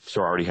at the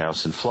sorority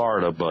house in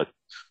Florida, but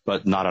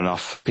not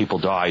enough people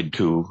died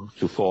to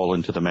fall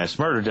into the mass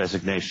murder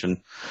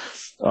designation.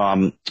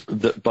 But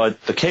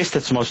the case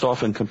that's most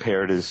often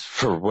compared is,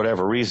 for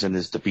whatever reason,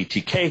 is the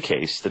BTK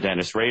case, the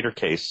Dennis Rader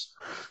case.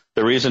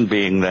 The reason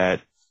being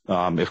that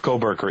if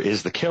Kohberger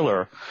is the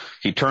killer,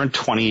 he turned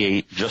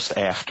 28 just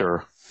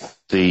after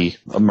the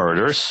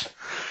murders,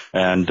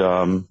 and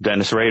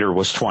Dennis Rader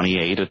was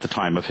 28 at the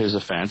time of his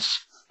offense.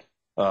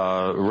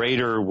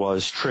 Rader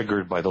was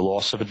triggered by the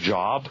loss of a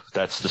job.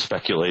 That's the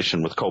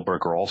speculation with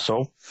Kohberger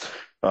also.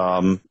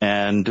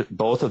 And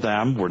both of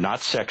them were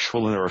not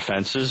sexual in their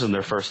offenses, and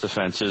their first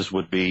offenses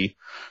would be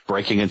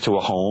breaking into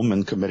a home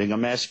and committing a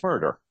mass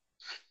murder.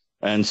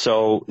 And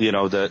so,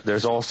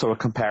 there's also a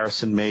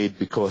comparison made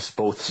because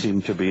both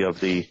seem to be of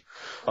the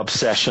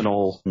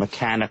obsessional,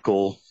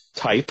 mechanical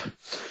type,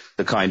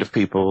 the kind of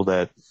people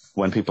that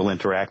when people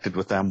interacted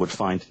with them would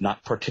find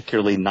not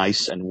particularly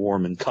nice and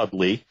warm and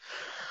cuddly,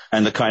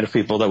 and the kind of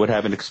people that would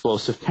have an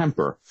explosive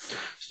temper.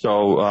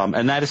 So,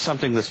 and that is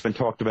something that's been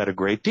talked about a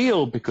great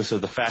deal because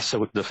of the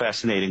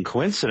fascinating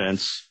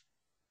coincidence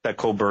that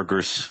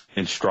Kohberger's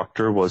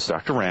instructor was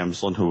Dr.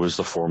 Ramsland, who was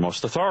the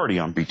foremost authority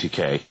on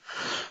BTK,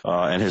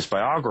 and his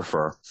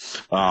biographer.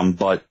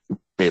 But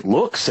it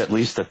looks, at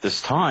least at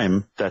this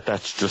time, that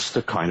that's just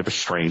a kind of a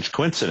strange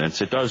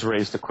coincidence. It does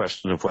raise the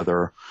question of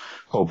whether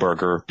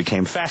Kohberger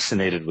became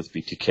fascinated with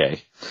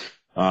BTK.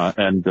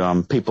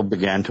 And people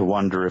began to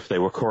wonder if they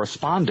were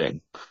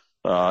corresponding.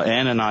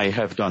 Ann and I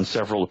have done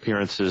several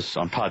appearances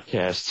on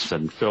podcasts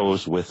and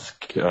shows with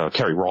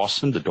Kerry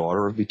Rawson, the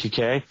daughter of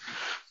BTK.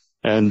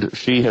 And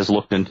she has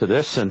looked into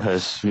this and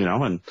has,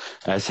 and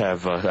as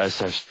has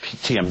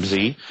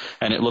TMZ,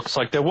 and it looks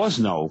like there was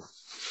no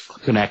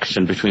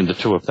connection between the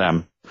two of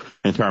them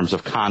in terms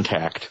of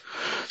contact.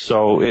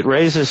 So it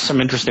raises some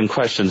interesting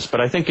questions,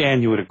 but I think,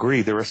 Ann, you would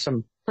agree there are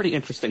some pretty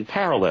interesting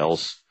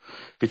parallels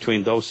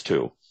between those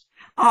two.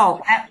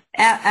 Oh,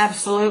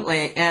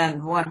 absolutely.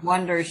 And one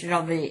wonders,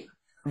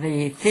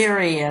 the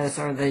theory is,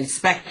 or the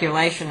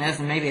speculation is,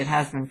 and maybe it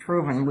has been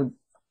proven,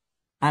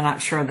 I'm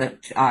not sure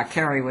that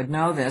Kerry would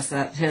know this,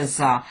 that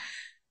his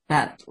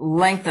that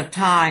length of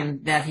time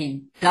that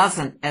he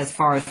doesn't, as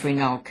far as we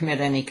know, commit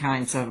any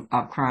kinds of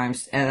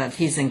crimes, that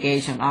he's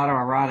engaged in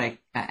autoerotic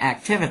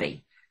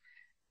activity,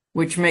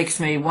 which makes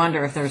me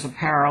wonder if there's a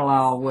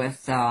parallel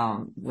with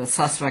the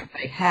suspect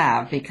they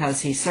have,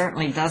 because he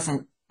certainly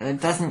doesn't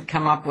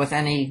come up with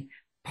any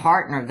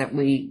partner that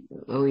we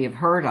have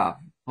heard of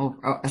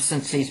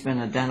since he's been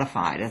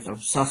identified as a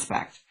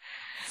suspect.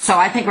 So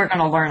I think we're going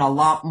to learn a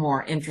lot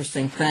more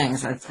interesting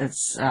things. I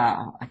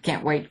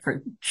can't wait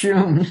for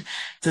June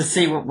to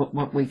see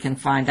what we can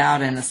find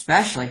out, and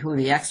especially who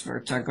the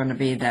experts are going to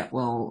be that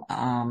will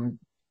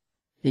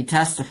be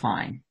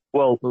testifying.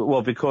 Well,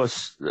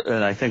 because,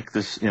 and I think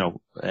this,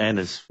 Ann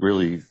is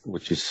really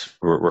what she's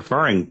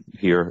referring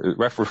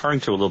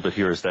to a little bit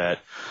here is that,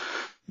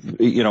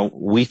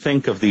 we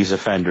think of these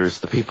offenders,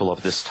 the people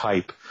of this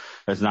type,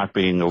 as not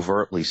being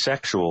overtly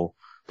sexual,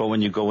 but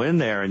when you go in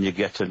there and you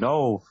get to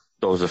know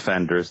those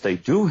offenders, they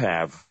do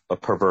have a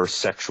perverse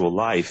sexual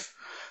life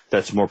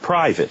that's more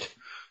private.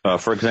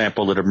 For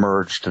example, it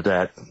emerged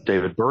that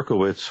David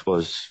Berkowitz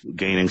was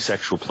gaining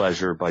sexual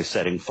pleasure by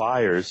setting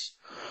fires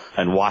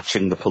and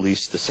watching the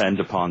police descend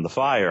upon the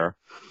fire.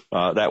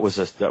 That was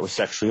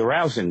sexually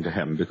arousing to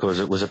him because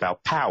it was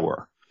about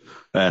power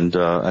and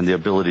the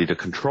ability to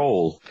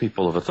control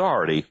people of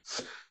authority.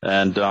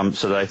 And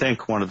so that I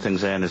think one of the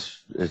things Ann is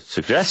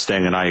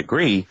suggesting, and I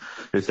agree,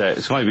 is that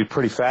it's going to be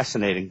pretty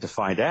fascinating to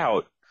find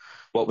out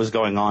what was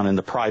going on in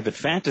the private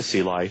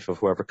fantasy life of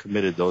whoever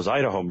committed those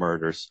Idaho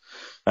murders.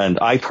 And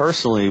I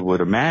personally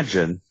would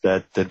imagine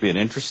that there'd be an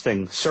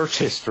interesting search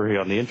history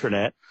on the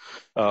internet,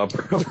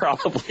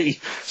 probably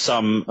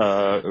some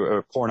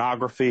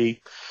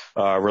pornography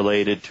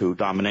related to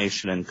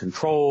domination and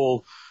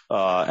control,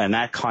 and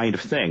that kind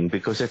of thing,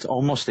 because it's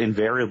almost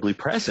invariably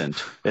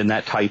present in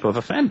that type of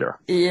offender.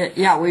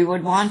 Yeah, we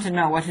would want to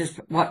know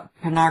what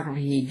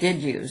pornography he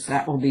did use.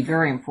 That will be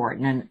very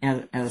important.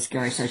 And as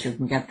Gary says, you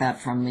can get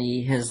that from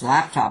his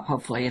laptop,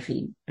 hopefully,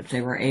 if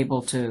they were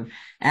able to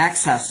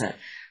access it.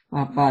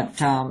 But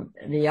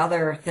the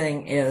other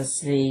thing is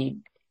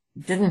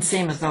didn't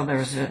seem as though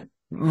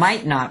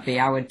might not be,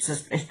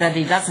 that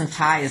he doesn't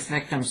tie his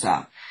victims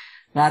up.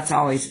 That's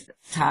always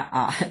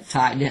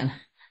tied in.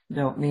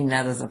 Don't mean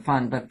that as a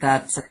fun, but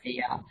that's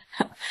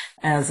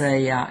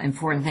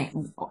important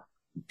thing.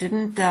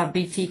 Didn't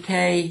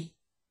BTK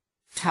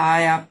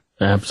tie up?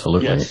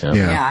 Absolutely. Yes.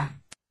 Yeah.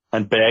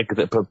 And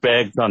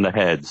bagged on the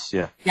heads,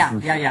 yeah.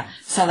 Yeah.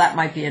 So that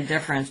might be a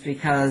difference,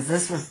 because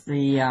this was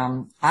the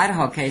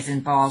Idaho case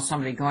involved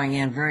somebody going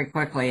in very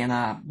quickly in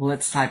a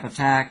blitz type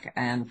attack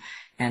and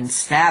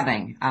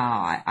stabbing.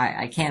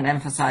 I can't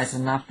emphasize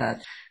enough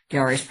that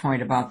Gary's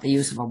point about the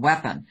use of a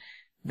weapon.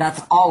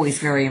 That's always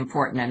very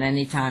important. And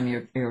any time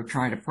you're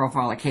trying to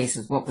profile a case,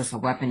 is what was the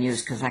weapon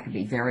used, because that could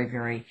be very,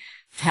 very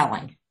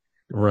telling.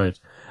 Right.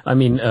 I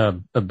mean,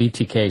 a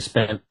BTK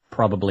spent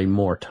probably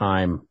more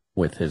time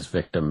with his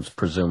victims,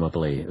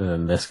 presumably,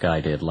 than this guy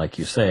did. Like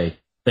you say,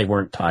 they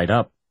weren't tied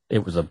up.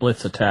 It was a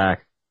blitz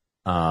attack.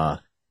 Yeah,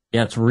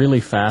 it's really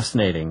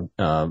fascinating.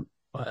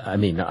 I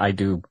mean, I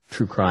do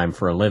true crime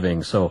for a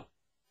living, so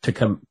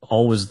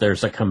always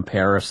there's a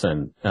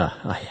comparison.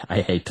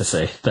 I hate to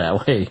say it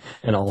that way,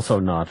 and also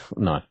not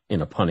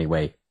in a punny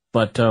way,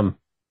 but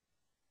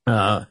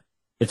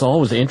it's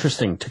always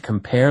interesting to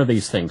compare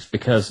these things,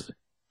 because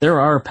there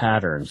are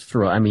patterns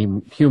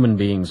human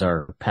beings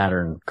are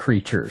pattern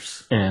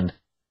creatures, and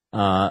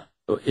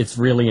it's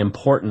really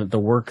important, the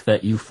work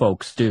that you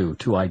folks do,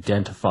 to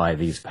identify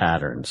these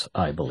patterns,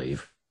 I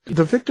believe.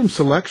 The victim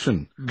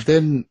selection,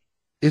 then,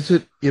 is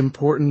it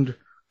important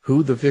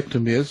who the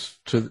victim is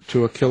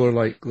to a killer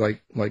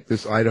like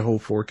this Idaho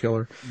 4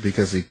 killer?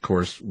 Because, of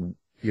course,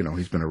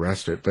 he's been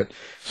arrested. But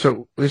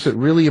so is it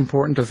really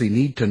important? Does he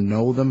need to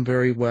know them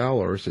very well,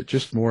 or is it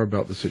just more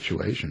about the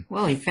situation?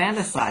 Well, he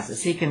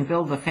fantasizes. He can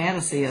build the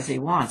fantasy as he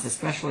wants,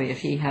 especially if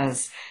he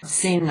has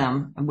seen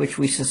them, which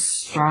we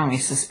strongly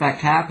suspect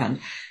happened,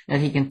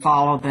 that he can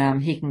follow them.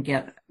 He can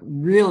get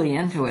really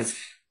into his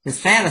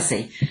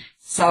fantasy.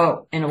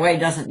 So in a way, he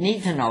doesn't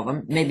need to know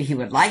them. Maybe he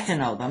would like to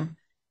know them.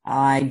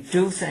 I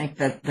do think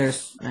that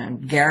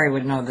and Gary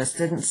would know this,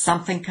 didn't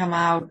something come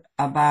out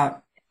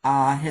about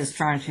his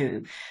trying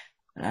to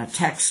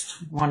text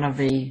one of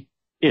the...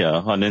 Yeah,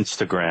 on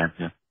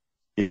Instagram,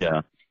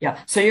 yeah. Yeah,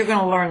 so you're going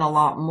to learn a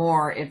lot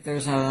more if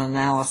there's an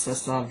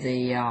analysis of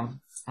the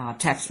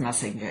text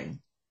messaging.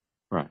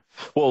 Right.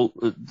 Well,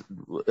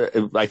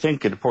 I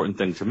think an important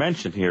thing to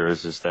mention here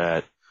is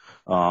that,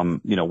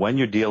 when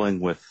you're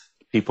dealing with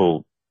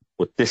people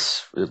with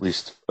this, at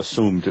least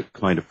assumed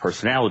kind of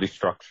personality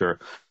structure,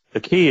 the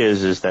key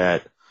is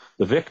that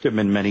the victim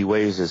in many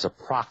ways is a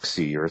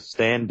proxy or a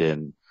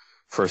stand-in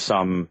for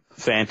some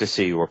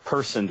fantasy or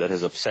person that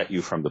has upset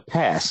you from the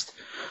past,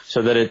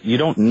 so that you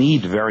don't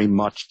need very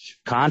much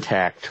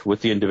contact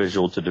with the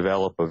individual to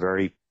develop a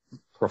very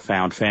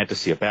profound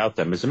fantasy about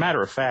them. As a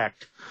matter of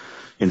fact,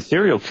 in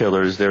serial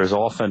killers, there's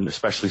often,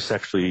 especially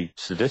sexually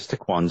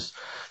sadistic ones,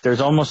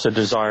 there's almost a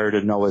desire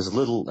to know as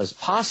little as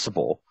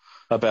possible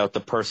about the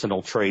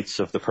personal traits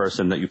of the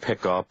person that you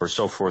pick up or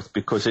so forth,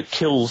 because it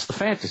kills the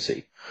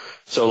fantasy.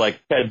 So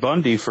like Ted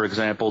Bundy, for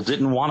example,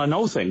 didn't want to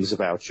know things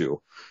about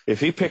you. If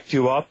he picked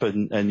you up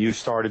and you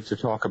started to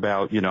talk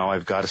about,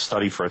 I've got to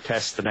study for a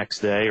test the next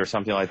day or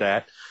something like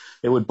that,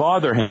 it would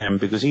bother him,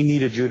 because he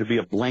needed you to be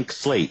a blank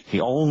slate.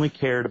 He only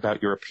cared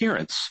about your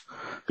appearance,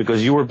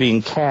 because you were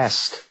being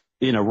cast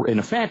in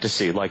a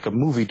fantasy like a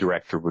movie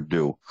director would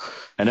do.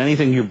 And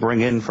anything you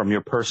bring in from your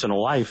personal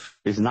life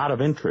is not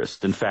of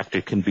interest. In fact,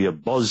 it can be a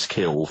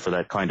buzzkill for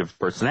that kind of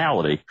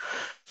personality.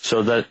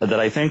 So that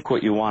I think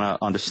what you want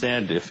to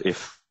understand,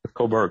 if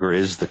Kohberger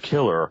is the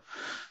killer,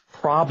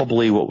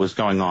 probably what was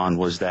going on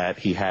was that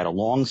he had a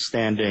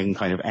long-standing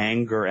kind of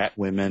anger at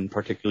women,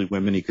 particularly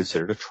women he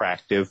considered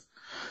attractive,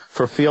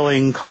 for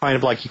feeling kind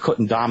of like he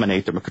couldn't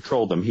dominate them or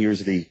control them.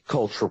 Here's the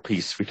cultural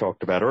piece we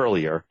talked about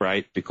earlier,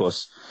 right?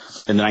 Because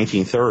in the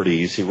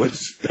 1930s, he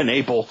was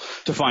unable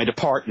to find a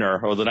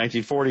partner, or the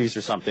 1940s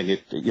or something.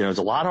 It's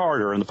a lot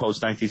harder in the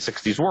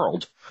post-1960s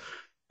world.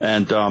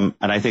 And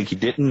I think he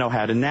didn't know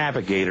how to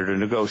navigate it or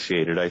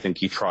negotiate it. I think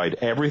he tried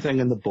everything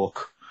in the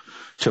book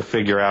to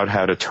figure out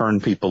how to turn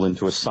people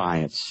into a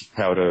science,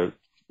 how to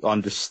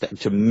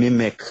understand, to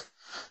mimic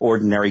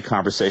ordinary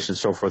conversation and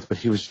so forth, but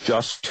he was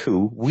just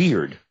too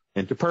weird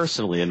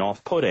interpersonally and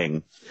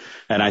off-putting.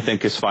 And I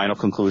think his final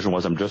conclusion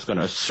was, I'm just going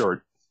to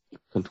assert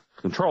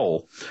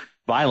control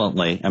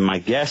violently. And my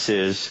guess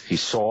is he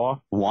saw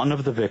one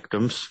of the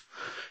victims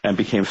and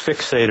became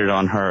fixated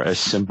on her as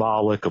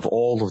symbolic of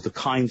all of the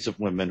kinds of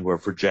women who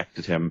have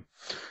rejected him.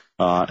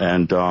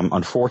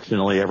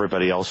 Unfortunately,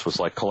 everybody else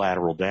was like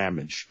collateral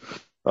damage.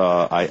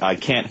 I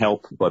can't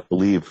help but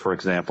believe, for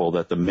example,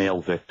 that the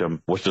male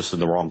victim was just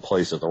in the wrong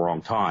place at the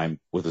wrong time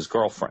with his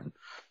girlfriend.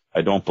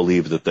 I don't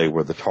believe that they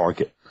were the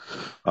target.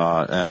 So,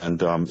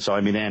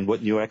 Ann,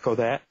 wouldn't you echo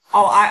that?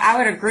 Oh, I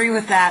would agree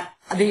with that.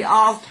 The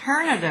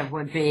alternative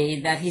would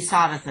be that he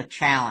saw it as a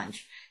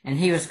challenge, and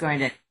he was going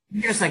to,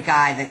 here's a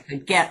guy that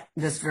could get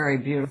this very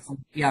beautiful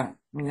young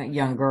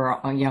girl,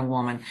 a young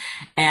woman,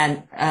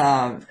 and,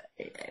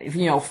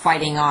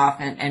 fighting off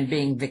and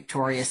being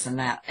victorious in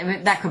that. I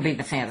mean, that could be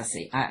the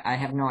fantasy. I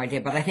have no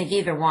idea, but I think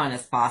either one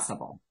is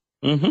possible.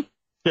 Mm-hmm.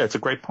 Yeah, it's a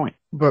great point.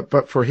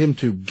 But for him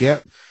to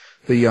get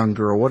the young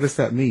girl, what does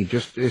that mean?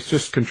 It's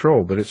just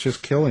control, but it's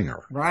just killing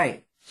her.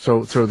 Right.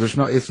 So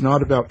it's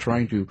not about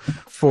trying to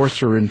force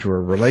her into a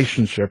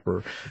relationship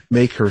or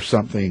make her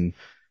something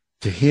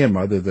to him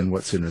other than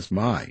what's in his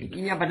mind.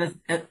 Yeah,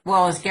 but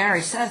well, as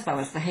Gary says, though,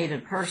 it's the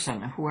hated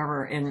person.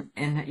 Whoever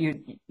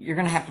you're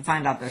going to have to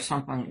find out there's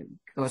something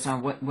goes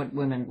on what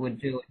women would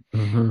do,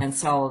 and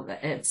so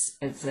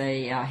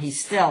he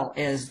still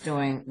is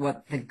doing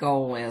what the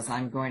goal is.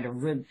 I'm going to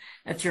rid.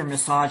 That's your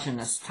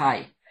misogynist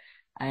type,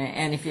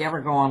 and if you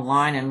ever go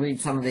online and read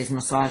some of these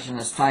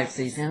misogynist types,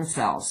 these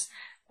incels.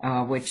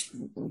 Which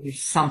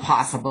there's some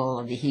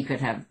possibility he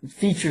could have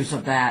features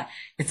of that.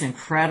 It's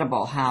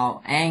incredible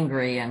how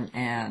angry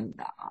and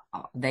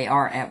they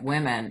are at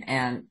women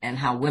and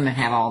how women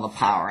have all the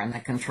power and the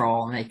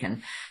control and they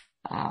can,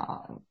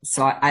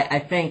 so I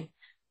think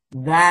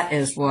that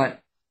is what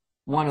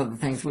one of the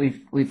things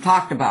we've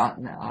talked about,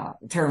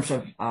 in terms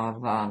of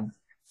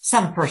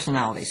some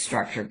personality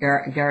structure.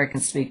 Gary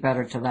can speak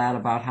better to that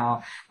about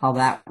how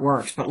that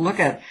works, but look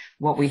at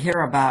what we hear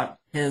about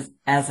his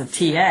as a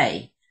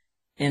TA.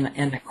 In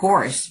the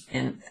course,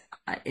 and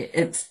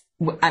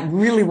I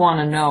really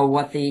want to know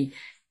what the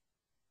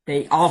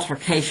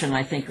altercation,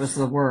 I think was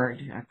the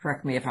word,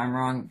 correct me if I'm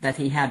wrong, that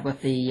he had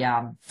with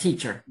the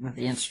teacher, with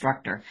the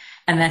instructor,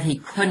 and that he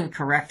couldn't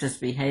correct his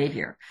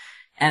behavior.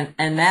 And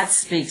that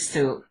speaks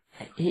to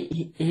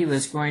he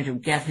was going to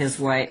get his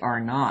way or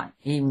not.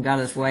 He even got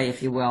his way,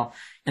 if you will,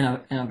 in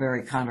a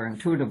very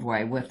counterintuitive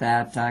way with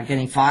that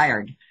getting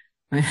fired.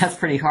 I mean, that's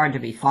pretty hard to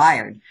be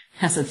fired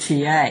as a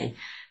TA.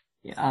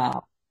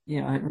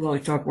 It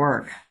really took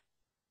work.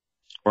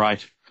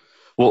 Right.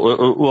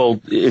 Well,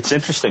 it's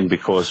interesting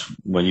because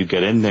when you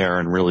get in there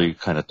and really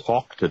kind of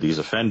talk to these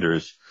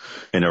offenders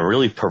in a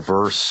really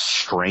perverse,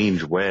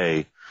 strange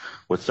way,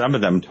 what some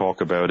of them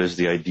talk about is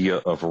the idea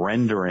of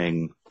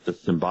rendering the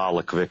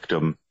symbolic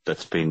victim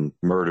that's being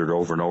murdered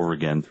over and over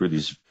again through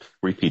these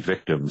repeat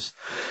victims.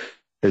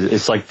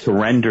 It's like to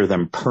render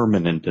them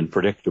permanent and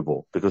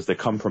predictable because they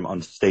come from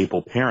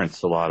unstable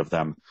parents, a lot of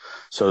them.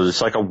 So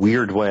it's like a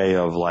weird way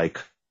of like,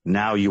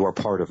 now you are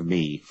part of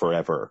me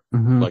forever.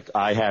 Like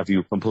I have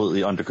you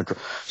completely under control.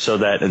 So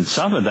that in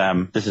some of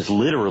them, this is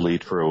literally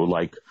true.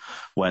 Like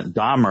when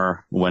Dahmer,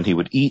 when he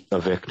would eat a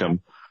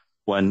victim,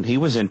 when he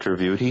was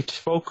interviewed, he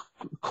spoke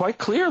quite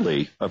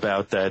clearly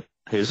about that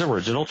his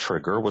original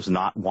trigger was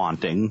not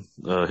wanting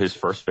his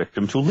first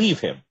victim to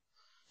leave him.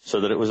 So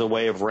that it was a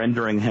way of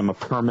rendering him a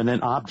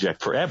permanent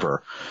object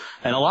forever.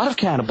 And a lot of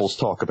cannibals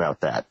talk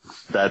about that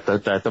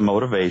the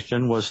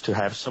motivation was to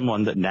have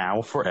someone that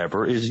now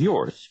forever is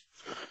yours.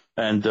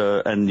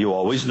 And you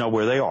always know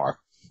where they are,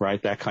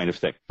 right? That kind of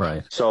thing.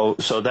 Right. So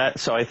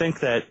I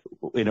think that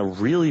in a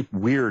really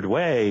weird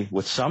way,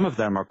 what some of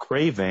them are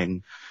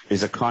craving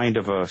is a kind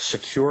of a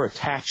secure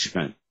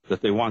attachment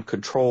that they want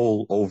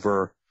control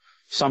over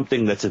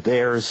something that's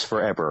theirs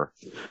forever.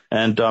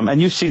 And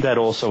you see that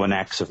also in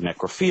acts of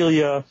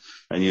necrophilia,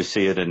 and you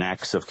see it in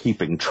acts of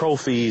keeping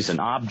trophies and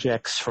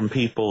objects from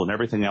people and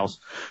everything else.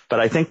 But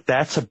I think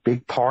that's a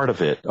big part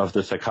of it, of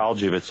the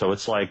psychology of it. So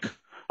it's like,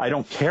 I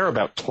don't care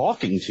about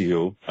talking to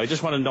you. I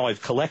just want to know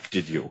I've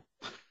collected you,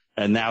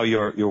 and now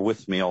you're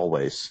with me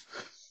always.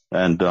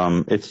 And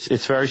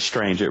it's very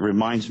strange. It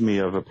reminds me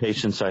of a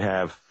patients I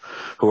have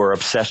who are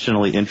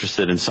obsessionally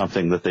interested in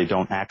something that they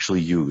don't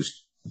actually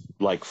use.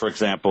 Like, for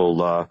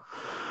example,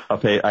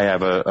 I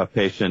have a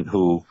patient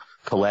who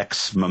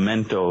collects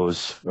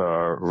mementos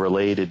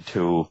related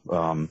to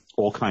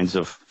all kinds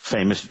of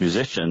famous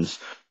musicians,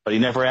 but he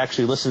never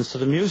actually listens to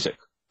the music.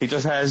 He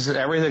just has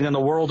everything in the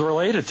world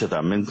related to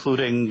them,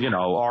 including,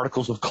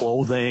 articles of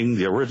clothing,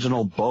 the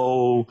original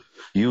bow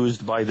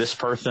used by this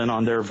person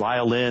on their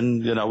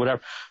violin,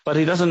 whatever. But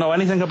he doesn't know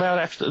anything about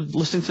actually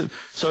listening to.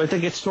 So I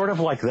think it's sort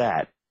of like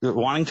that,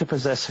 wanting to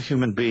possess a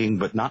human being,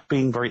 but not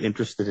being very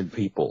interested in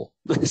people.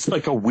 It's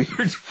like a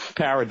weird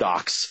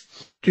paradox.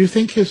 Do you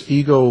think his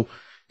ego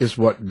is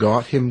what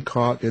got him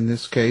caught in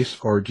this case,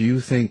 or do you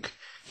think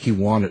he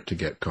wanted to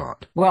get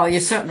caught? Well,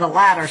 the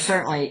latter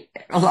certainly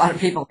a lot of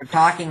people are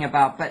talking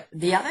about. But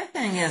the other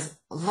thing is,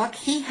 look,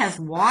 he has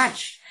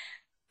watched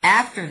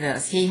after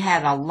this. He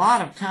had a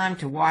lot of time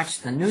to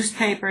watch the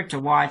newspaper, to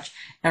watch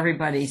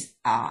everybody's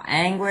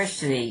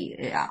anguish.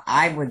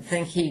 I would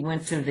think he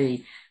went to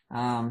the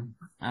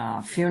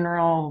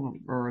funeral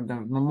or the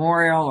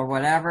memorial or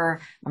whatever.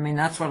 I mean,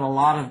 that's what a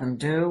lot of them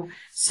do.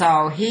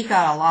 So he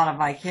got a lot of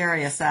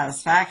vicarious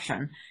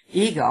satisfaction,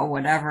 ego,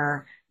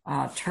 whatever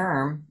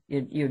term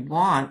you'd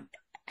want,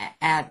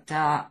 at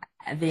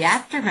the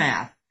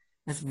aftermath.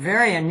 It's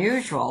very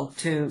unusual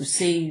to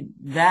see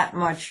that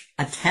much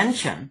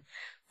attention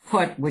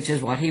put, which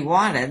is what he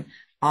wanted,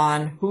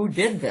 on who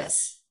did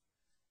this.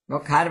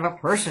 What kind of a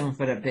person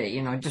could it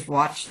be? Just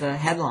watch the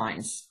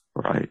headlines.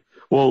 Right.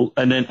 Well,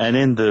 and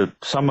in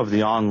some of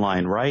the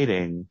online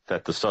writing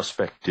that the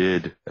suspect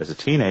did as a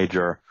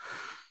teenager,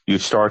 you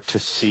start to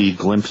see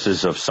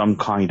glimpses of some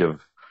kind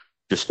of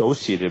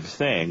dissociative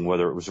thing,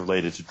 whether it was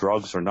related to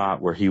drugs or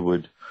not, where he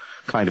would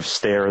kind of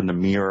stare in the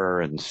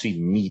mirror and see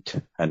meat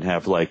and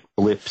have like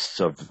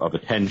blips of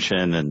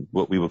attention and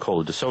what we would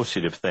call a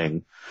dissociative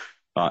thing.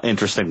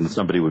 Interesting that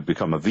somebody would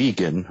become a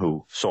vegan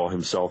who saw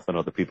himself and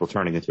other people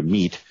turning into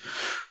meat.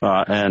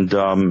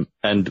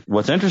 And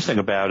what's interesting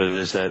about it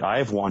is that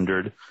I've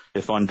wondered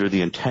if under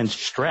the intense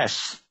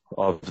stress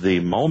of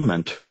the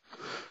moment,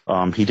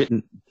 he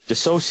didn't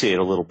dissociate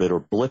a little bit or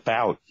blip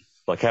out,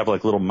 like have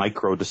like little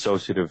micro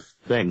dissociative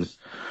things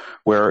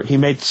where he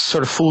made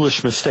sort of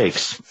foolish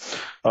mistakes.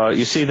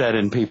 You see that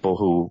in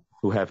people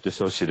who have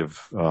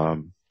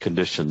dissociative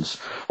conditions,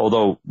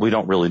 although we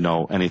don't really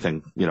know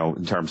anything,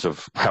 in terms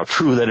of how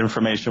true that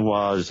information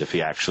was, if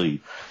he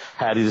actually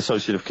had a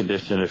dissociative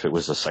condition, if it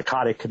was a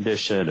psychotic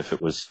condition, if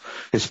it was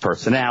his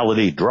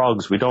personality,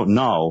 drugs, we don't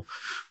know.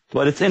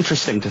 But it's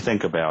interesting to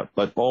think about.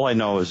 But all I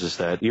know is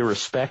that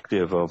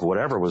irrespective of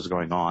whatever was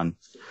going on,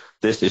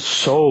 this is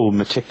so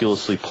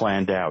meticulously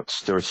planned out.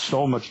 There's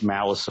so much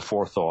malice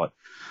aforethought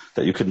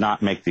that you could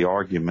not make the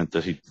argument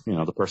that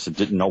the person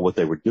didn't know what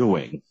they were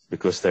doing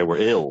because they were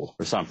ill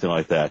or something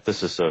like that.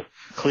 This is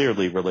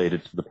clearly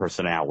related to the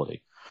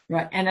personality.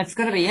 Right, and it's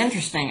going to be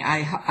interesting.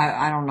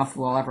 I don't know if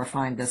we'll ever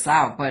find this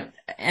out, but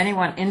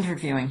anyone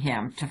interviewing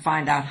him to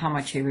find out how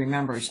much he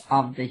remembers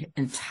of the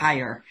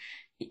entire.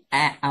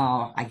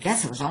 I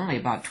guess it was only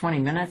about 20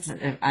 minutes.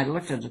 I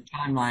looked at the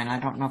timeline. I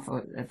don't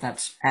know if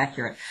that's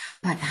accurate,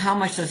 but how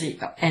much does he?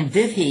 And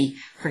did he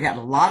forget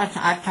a lot of?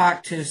 I've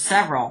talked to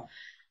several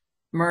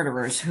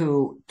murderers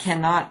who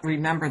cannot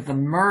remember the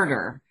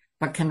murder,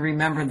 but can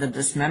remember the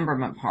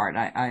dismemberment part.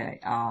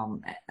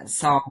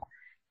 So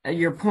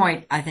your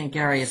point, I think,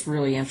 Gary, is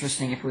really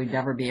interesting if we'd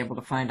ever be able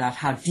to find out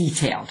how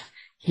detailed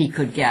he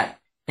could get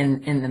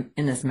in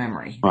his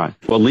memory. Right.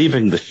 Well,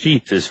 leaving the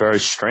sheath is very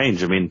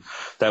strange. I mean,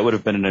 that would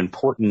have been an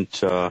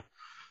important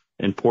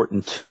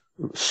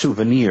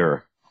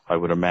souvenir, I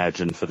would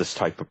imagine, for this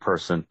type of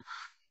person.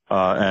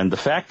 And the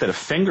fact that a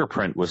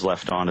fingerprint was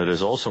left on it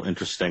is also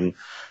interesting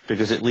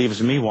because it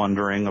leaves me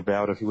wondering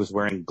about if he was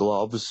wearing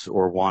gloves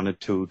or wanted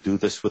to do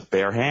this with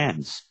bare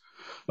hands.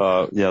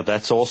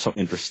 That's also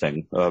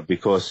interesting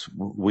because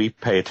we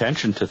pay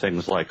attention to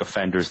things like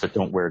offenders that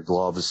don't wear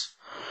gloves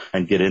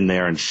and get in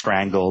there and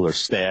strangle or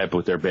stab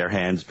with their bare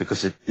hands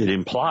because it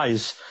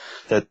implies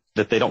that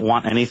they don't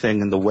want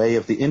anything in the way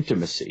of the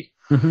intimacy.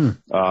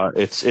 Mm-hmm.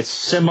 It's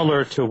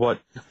similar to what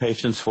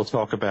patients will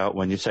talk about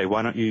when you say,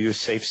 why don't you use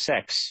safe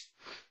sex?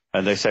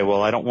 And they say,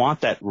 well, I don't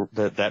want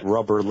that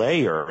rubber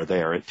layer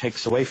there. It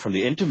takes away from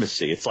the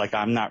intimacy. It's like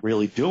I'm not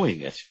really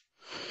doing it.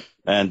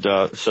 And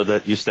so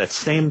that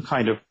same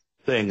kind of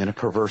thing in a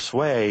perverse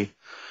way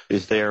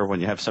is there when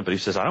you have somebody who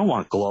says, I don't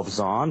want gloves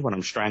on when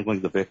I'm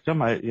strangling the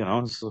victim.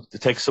 It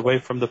takes away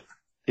from the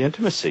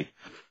intimacy.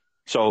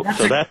 So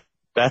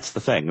that's the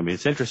thing. I mean,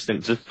 it's interesting.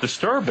 It's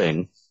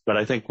disturbing, but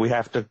I think we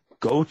have to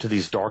go to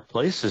these dark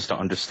places to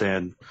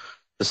understand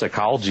the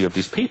psychology of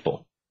these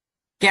people.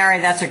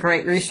 Gary, that's a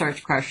great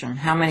research question.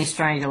 How many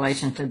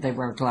strangulations did they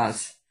wear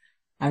gloves?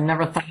 I've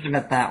never thought of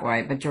it that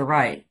way, but you're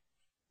right.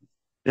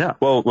 Yeah,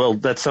 well,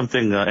 that's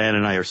something Ann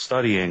and I are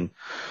studying.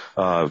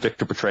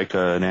 Victor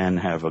Petreka and Ann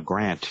have a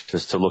grant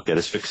just to look at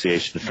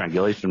asphyxiation and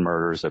strangulation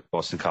murders at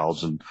Boston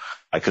College, and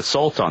I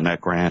consult on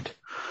that grant,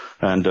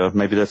 and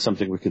maybe that's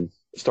something we can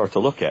start to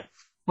look at.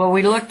 Well,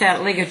 we looked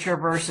at ligature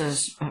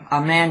versus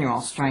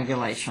manual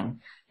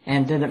strangulation,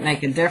 and did it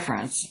make a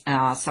difference?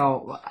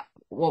 So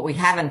what we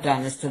haven't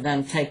done is to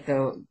then take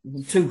the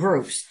two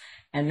groups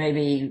and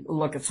maybe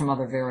look at some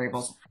other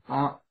variables.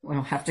 We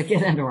don't have to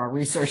get into our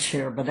research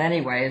here, but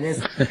anyway, it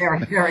is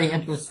very, very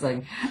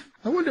interesting.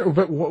 I wonder,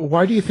 but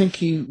why do you think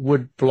he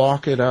would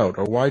block it out,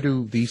 or why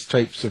do these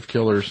types of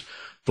killers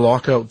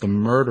block out the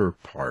murder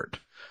part,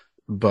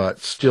 but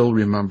still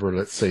remember,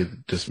 let's say,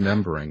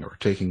 dismembering or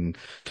taking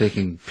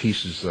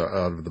pieces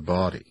out of the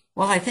body?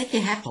 Well, I think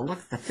you have to look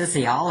at the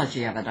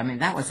physiology of it. I mean,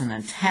 that was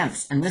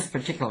in this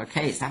particular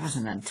case, that was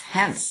an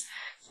intense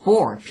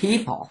 4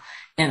 people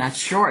in a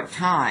short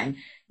time.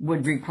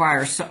 Would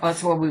require, so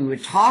that's what we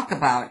would talk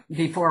about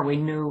before we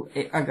knew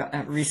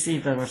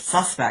received a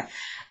suspect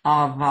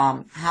of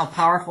how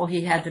powerful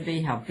he had to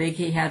be, how big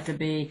he had to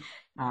be,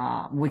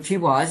 which he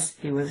was.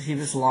 He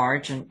was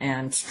large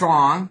and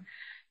strong,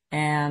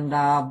 and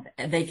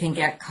they can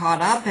get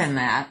caught up in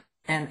that.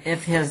 And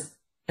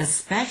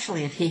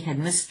especially if he had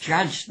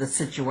misjudged the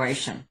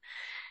situation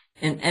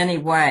in any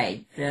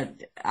way,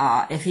 that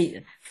if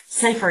he,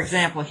 say for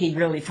example, he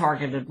really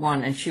targeted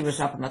one and she was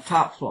up on the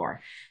top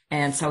floor.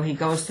 And so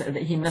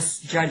he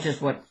misjudges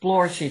what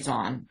floor she's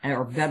on,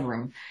 or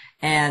bedroom,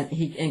 and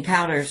he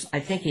encountered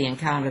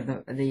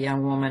the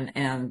young woman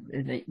and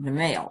the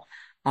male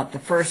at the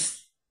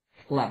first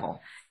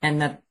level.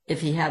 And that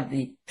if he had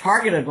the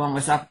targeted one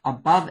was up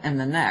above in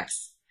the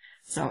next.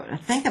 So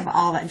think of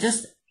all that,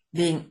 just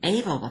being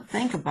able to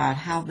think about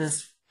how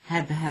this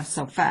had to have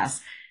so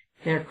fast.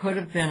 There could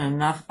have been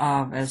enough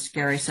of, as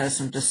Gary says,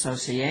 some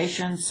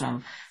dissociation,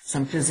 some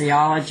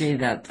physiology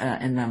that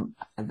in the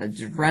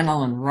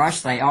adrenaline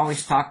rush. They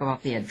always talk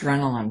about the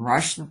adrenaline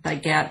rush that they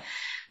get.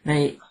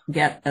 They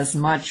get as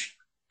much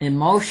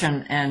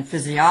emotion and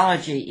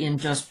physiology in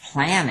just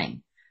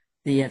planning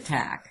the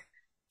attack.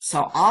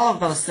 So all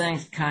of those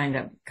things kind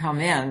of come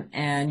in,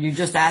 and you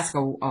just ask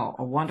a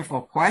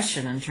wonderful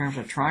question in terms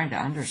of trying to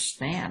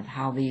understand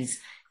how these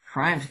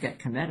crimes get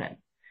committed,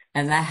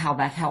 and how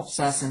that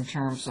helps us in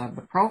terms of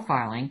the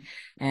profiling,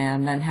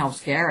 and then helps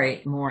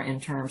Gary more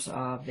in terms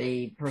of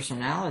the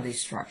personality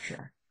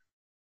structure.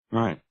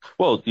 Right.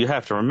 Well, you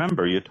have to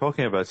remember, you're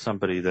talking about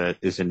somebody that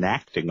is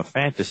enacting a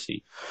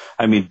fantasy.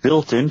 I mean,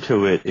 built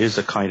into it is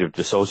a kind of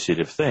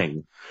dissociative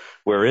thing,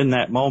 where in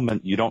that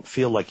moment you don't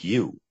feel like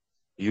you're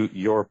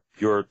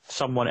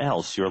someone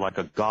else. You're like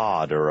a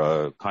god or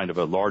a kind of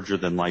a larger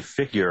than life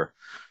figure.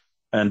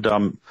 And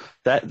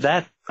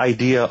that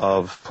idea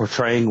of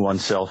portraying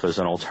oneself as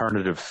an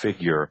alternative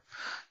figure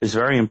is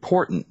very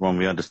important when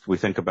we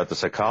think about the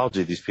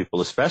psychology of these people,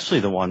 especially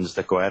the ones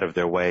that go out of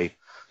their way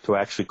to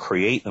actually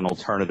create an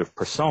alternative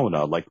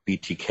persona like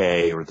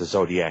BTK or the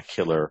Zodiac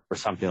Killer or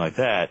something like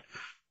that,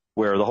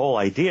 where the whole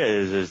idea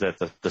is that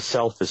the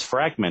self is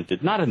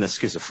fragmented, not in a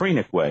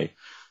schizophrenic way,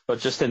 but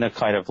just in a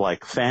kind of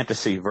like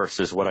fantasy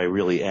versus what I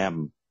really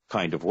am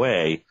kind of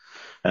way.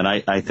 And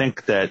I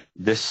think that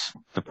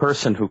the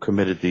person who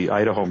committed the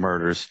Idaho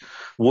murders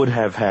would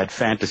have had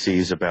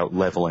fantasies about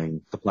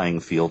leveling the playing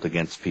field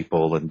against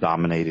people and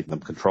dominating them,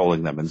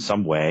 controlling them in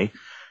some way.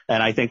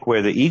 And I think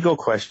where the ego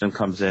question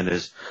comes in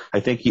is I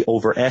think he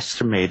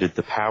overestimated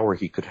the power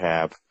he could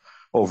have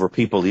over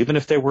people, even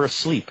if they were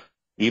asleep,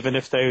 even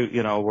if they,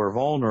 were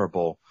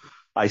vulnerable.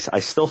 I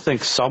still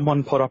think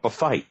someone put up a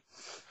fight.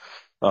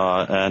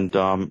 Anne,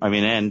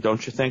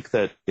 don't you think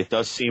that it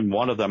does seem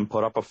one of them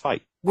put up a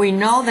fight? We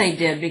know they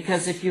did,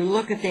 because if you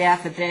look at the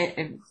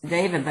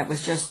affidavit that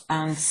was just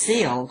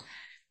unsealed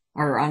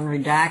or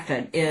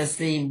unredacted, is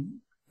the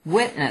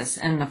witness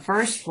in the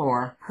first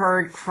floor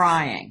heard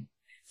crying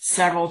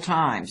several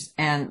times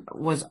and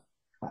was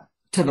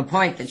to the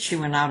point that she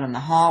went out in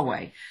the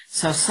hallway.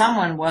 So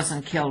someone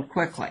wasn't killed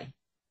quickly.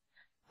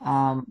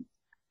 So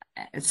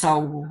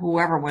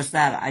whoever was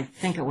that, I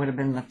think it would have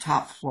been the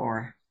top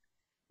floor.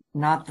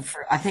 Not the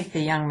first. I think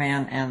the young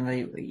man and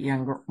the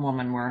young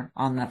woman were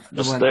on they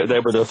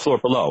were the floor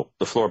below.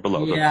 The floor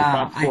below. Yeah, the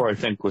top floor, I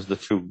think, was the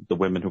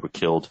women who were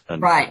killed.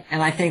 Right,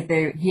 and I think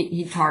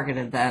he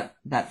targeted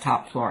that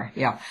top floor.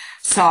 Yeah.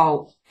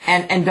 So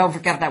and don't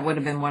forget that would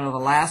have been one of the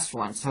last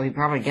ones. So he's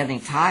probably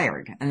getting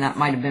tired, and that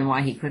might have been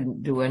why he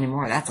couldn't do any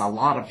more. That's a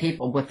lot of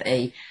people with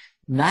a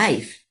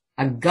knife.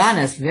 A gun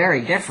is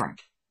very different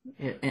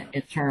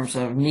in terms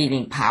of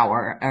needing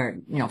power or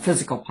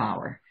physical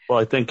power. Well,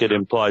 I think it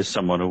implies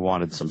someone who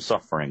wanted some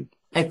suffering.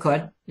 It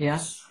could,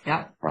 yes,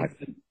 yeah. Right.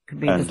 It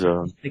could be a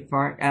big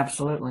part,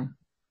 absolutely.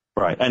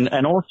 Right,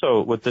 and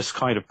also with this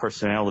kind of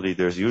personality,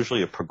 there's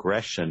usually a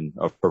progression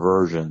of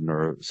perversion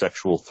or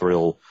sexual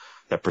thrill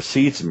that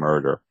precedes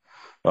murder.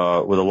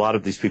 With a lot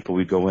of these people,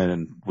 we go in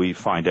and we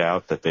find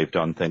out that they've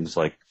done things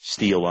like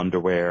steal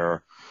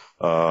underwear,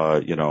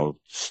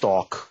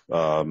 stalk,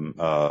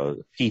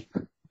 peep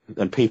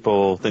and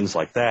people, things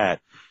like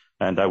that.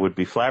 And I would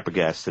be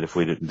flabbergasted if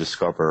we didn't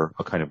discover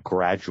a kind of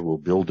gradual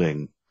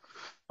building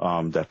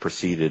that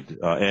preceded.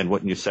 And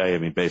wouldn't you say,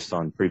 based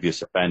on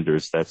previous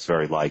offenders, that's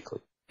very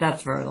likely.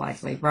 That's very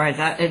likely,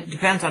 right. It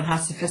depends on how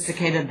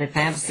sophisticated the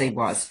fantasy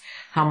was,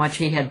 how much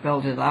he had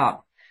built it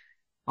up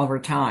over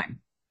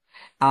time.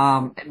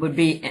 It would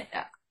be,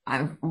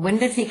 when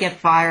did he get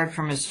fired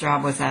from his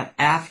job? Was that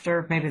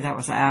after? Maybe that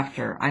was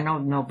after. I know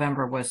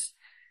November was...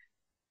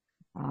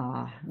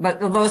 but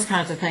those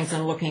kinds of things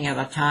and looking at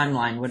a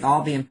timeline would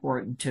all be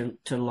important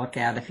to look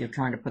at if you're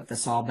trying to put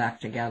this all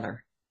back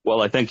together. Well,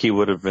 I think he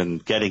would have been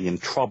getting in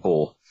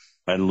trouble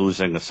and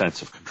losing a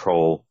sense of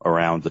control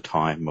around the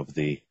time of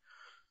the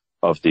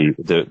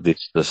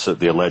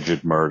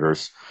alleged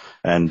murders.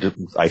 And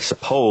I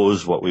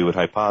suppose what we would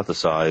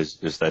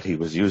hypothesize is that he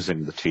was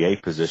using the TA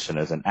position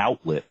as an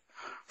outlet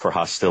for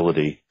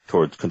hostility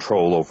towards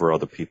control over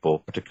other people,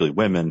 particularly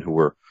women who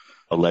were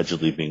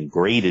allegedly being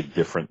graded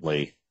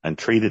differently and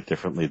treated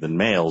differently than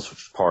males, which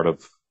is part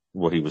of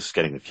what he was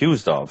getting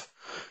accused of.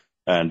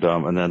 And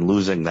then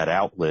losing that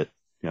outlet,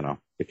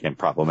 became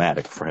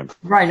problematic for him.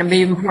 Right. It'd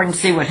be important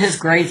to see what his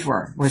grades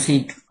were. Was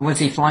he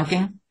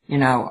flunking? We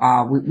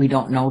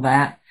don't know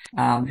that.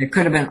 There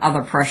could have been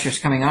other pressures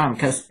coming on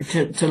because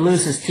to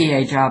lose his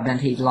TA job meant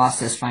he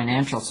lost his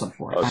financial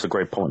support. That's a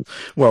great point.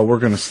 Well, we're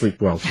going to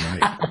sleep well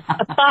tonight.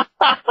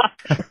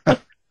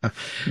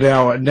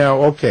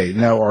 Now, okay.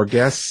 Now our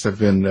guests have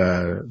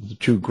been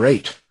two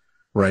great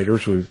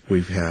writers.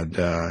 We've had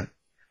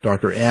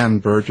Dr. Anne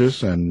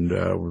Burgess, and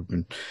we've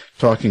been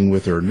talking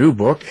with her new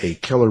book, A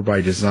Killer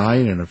by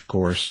Design, and of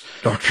course,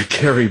 Dr.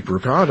 Gary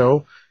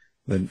Brucato,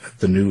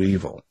 the New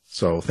Evil.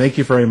 So thank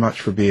you very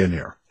much for being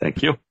here.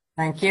 Thank you.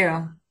 Thank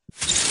you.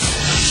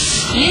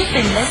 You've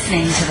been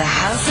listening to the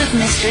House of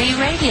Mystery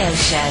radio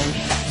show.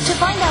 To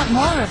find out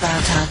more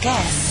about our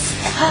guests,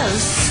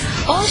 hosts,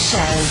 or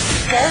shows,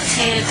 go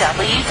to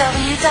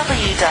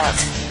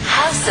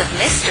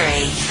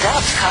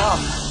www.houseofmystery.com.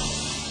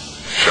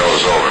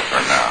 Show's over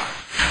for now.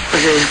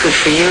 Was it as good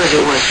for you as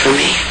it was for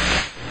me?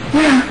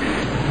 Well,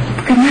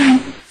 good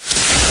night.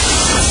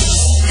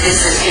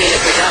 This has been a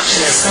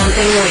production of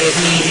Something Weird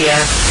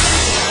Media.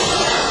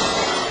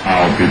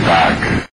 I'll be back.